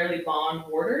Sisters rarely bond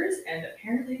warders, and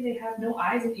apparently they have no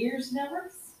eyes and ears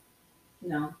networks.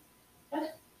 No,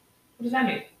 What does that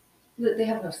mean? they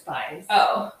have no spies.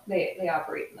 Oh, They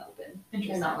operate in the open. They're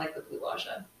interesting. not like the Blue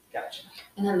Aja. Gotcha.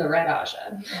 And then the Red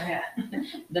Aja, Yeah.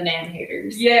 the man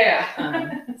haters.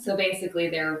 Yeah. So basically,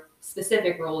 their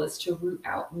specific role is to root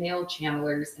out male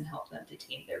channelers and help them to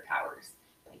tame their powers.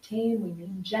 By tame, we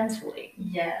mean gently.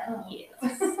 Yeah.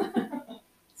 Yes.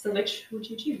 So which would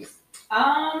you choose?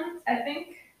 I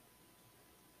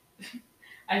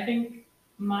think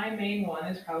my main one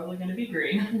is probably going to be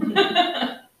green.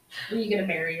 Are you gonna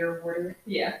marry your warder?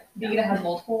 Yeah. Are you gonna have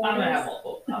multiple I'm warders? gonna have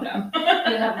multiple. Calm down. You're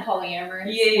gonna have a polyamorous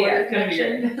Yeah, warder it's gonna be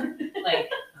connection? Like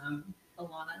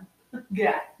Alana.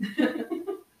 Yeah.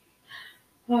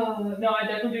 No, I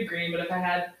definitely do green, but if I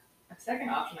had a second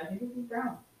option, I think it would be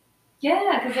brown.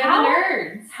 Yeah, because they're How- the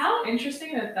nerds. How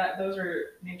interesting that those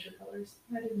are nature colors.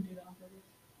 I didn't do that on purpose.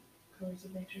 Colors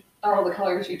of nature. Oh, the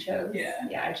colors you chose. Yeah.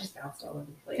 Yeah, I just bounced all over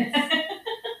the place.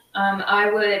 I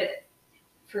would,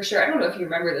 for sure. I don't know if you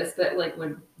remember this, but like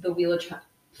when the Wheel of Is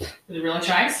it really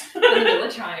chimes? when the Wheel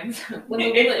of Chimes, when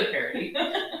the Wheel It's of, the parody.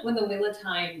 when the Wheel of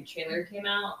Time trailer came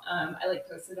out, I like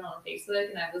posted it on Facebook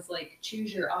and I was like,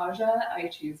 choose your Aja. I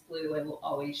choose blue. I will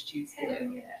always choose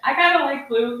blue. Yeah. I kind of like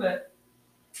blue, but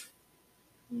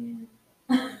yeah.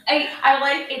 I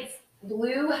like it's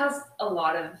blue has a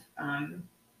lot of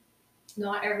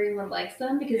not everyone likes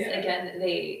them because Yeah. again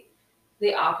they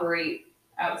operate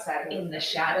Outside of in the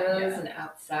shadows Yeah. and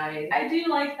outside. I do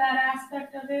like that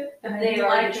aspect of it. But And they I do are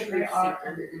like the that truth they are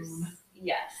seekers. green.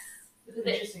 Yes. It's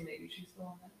interesting that you choose the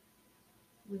one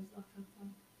that lives off of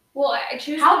them. Well, I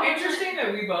choose. How the one interesting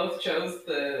that we both chose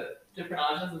the different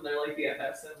options and they're like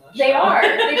BFFs in the They show. are.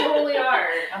 They totally are.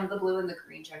 The blue and the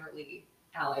green generally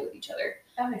ally with each other.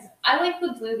 That makes sense. I like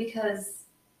the blue because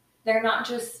they're not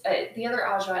just the other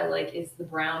Aja I like is the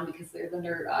brown because they're the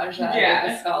nerd Aja, Yeah.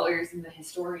 they're the scholars and the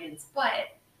historians. But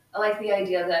I like the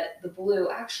idea that the blue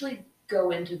actually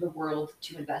go into the world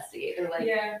to investigate. They're like,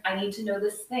 Yeah. I need to know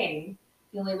this thing.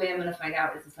 The only way I'm going to find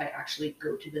out is if I actually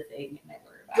go to the thing and I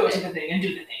learn about Go it to the thing and do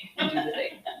the thing. and do the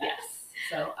thing. Yes.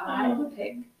 So I would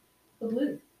pick the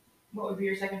blue. What would be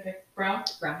your second pick? Brown?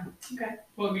 Brown. Okay.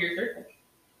 What would be your third pick?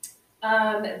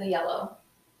 The yellow.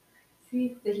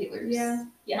 See the healers. Yeah.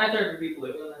 Yeah. My third would be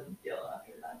blue and then yellow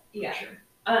after that. Yeah. For sure.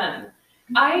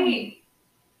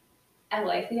 I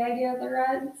like the idea of the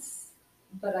reds,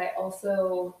 but I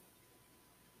also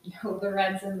know the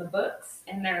reds in the books,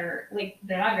 and they're like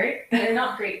They're not great. they're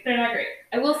not great. They're not great.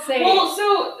 I will say. Well,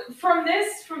 so from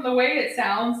the way it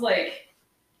sounds like,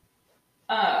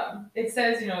 it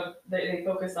says, they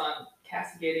focus on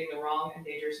castigating the wrong and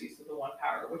dangerous use of the one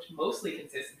power, which mostly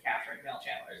consists in capturing male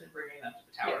channelers and bringing them to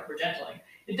the tower for gentling.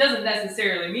 It doesn't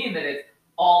necessarily mean that it's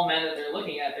all men that they're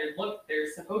looking at. They're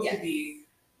supposed to be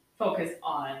focused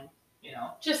on,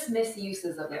 just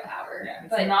misuses of the power. it's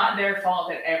But not their fault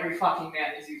that every fucking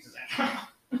man misuses it.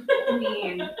 I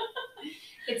mean,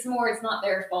 It's not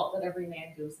their fault that every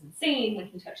man goes insane when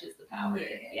he touches the power.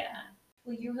 Yeah.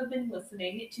 Well, you have been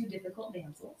listening to Difficult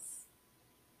Damsels.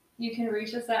 You can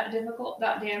reach us at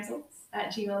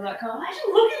difficult.damsels@gmail.com. Why'd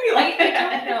you look at me like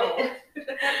that? I don't know.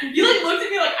 You looked at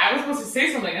me like I was supposed to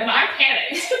say something, and I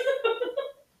panicked.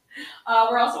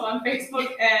 We're also on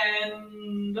Facebook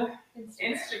and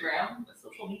Instagram, the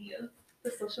social media.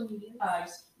 Just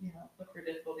Look for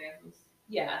Difficult Damsels.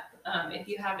 Yeah. If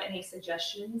you have any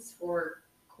suggestions for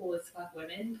cool as fuck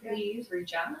women, please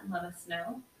reach out and let us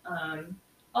know.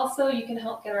 Also, you can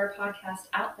help get our podcast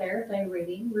out there by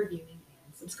rating, reviewing,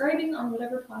 and subscribing on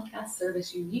whatever podcast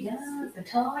service you use. Yes, and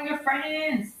tell all your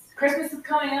friends. Christmas is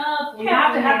coming up. We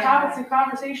have to have topics of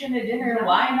conversation at dinner. Yes.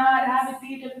 Why not have it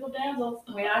be Difficult Damsels?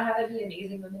 Why not have it be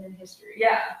amazing women in history?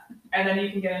 Yeah. And then you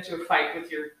can get into a fight with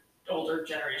your older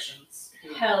generations.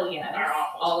 Hell yes. Are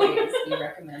awful. Always we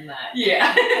recommend that.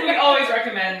 Yeah. We always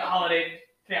recommend holiday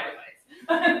family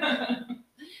fights.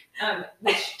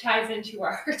 Which ties into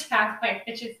our tagline,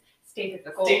 which is stay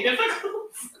difficult. Stay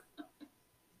difficult.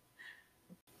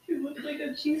 She looks like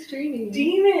a She's dreaming.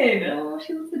 demon. No,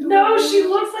 she looks adorable. No, she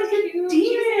looks like a demon.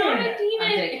 She's not a demon.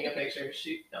 I'm taking a picture.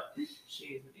 She is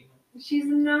a demon. She's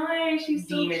nice. She's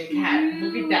Demon so cat. cute.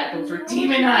 Look at that. Those are Oh,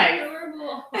 demon she's eyes.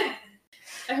 Adorable.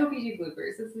 I hope you do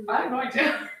bloopers. This is I'm going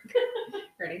to.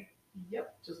 ready.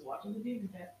 Yep. Just watching the demon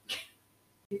cat.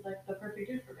 He's like the perfect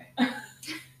dude for me.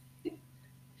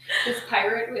 This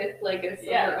pirate with like a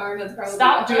silver arm that's probably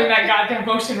Stop doing that goddamn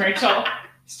motion, Rachel.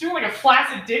 She's doing like a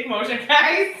flaccid dick motion,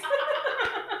 guys.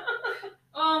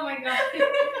 Oh my god.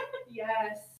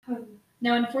 Yes.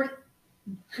 Now in fourth.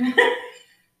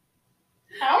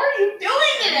 How are you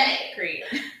doing today? Great.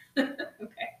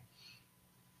 Okay.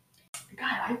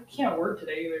 God, I can't word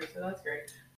today either, so that's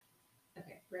great.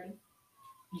 Okay. Ready?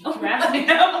 You asked me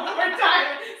that one more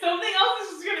time. Something else is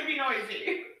just gonna be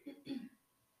noisy.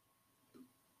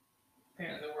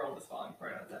 Apparently the world is falling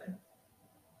apart outside.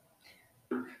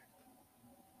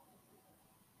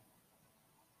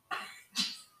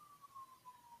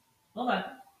 Hold on.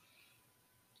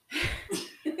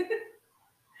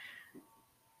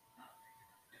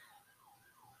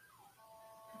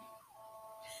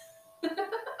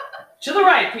 To the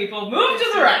right, people. Move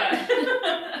to the right.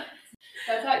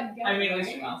 That's how you get I mean, at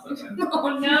least your mouth's open.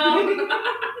 Oh no.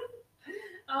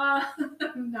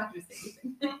 I'm not gonna say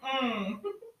anything.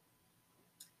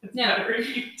 It's No. better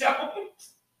if you don't.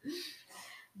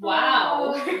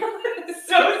 Wow.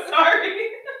 So sorry.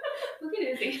 Look at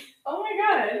Izzy. Oh my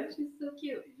god. She's so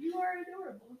cute. You are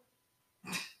adorable.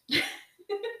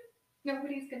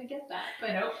 Nobody's gonna get that,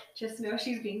 but Nope. just know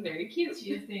she's being very cute.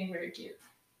 She is being very cute.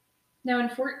 Now in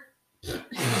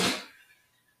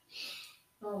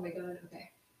Oh my god, okay.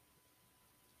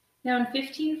 Now in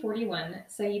 1541,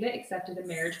 Saida accepted a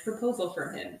marriage proposal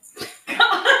from him. That's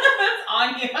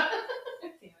Anya.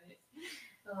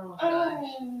 Oh my gosh.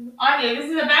 Anya, this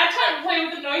is a bad time to play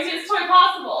with the noisiest toy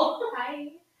possible.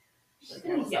 Hi. She's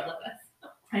gonna yell at us.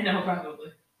 I know,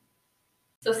 probably.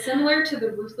 So similar to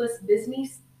the ruthless Bisney.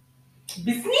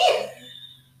 Disney?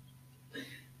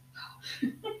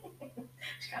 She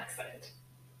got excited.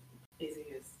 Izzy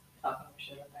is talking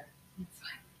shit up there. It's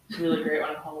fine. It's really great when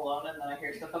I'm home alone and then I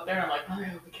hear stuff up there and I'm like, oh, I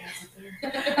hope the cat's up there.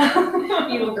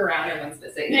 You look around and one's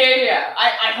missing. Yeah.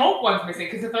 I hope one's missing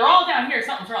because if they're all down here,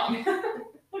 something's wrong.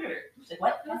 Look at her. She's like,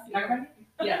 what?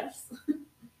 Yes.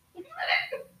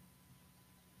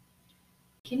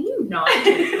 Can you not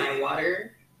drink my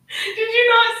water? Did you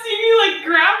not see me like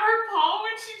grab her paw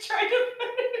when she tried to put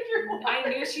it in your water? I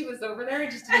knew she was over there. I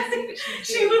just didn't see what she was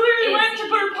doing. She literally went to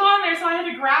put her paw in there, so I had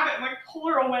to grab it and like pull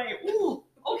her away. Ooh,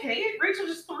 okay. Rachel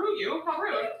just threw you. How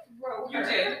rude. Throw You her.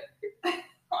 did.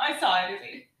 I saw it,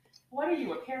 Izzy. What are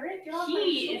you, a parrot? Get off my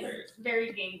He shoulders. is very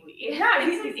gangly. Yeah,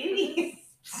 he's an idiot.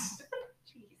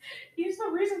 He's the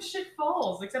reason shit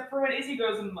falls, except for when Izzy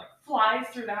goes and like flies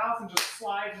through the house and just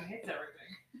slides and hits everything.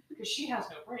 Because she has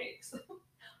no brakes.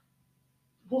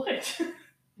 What?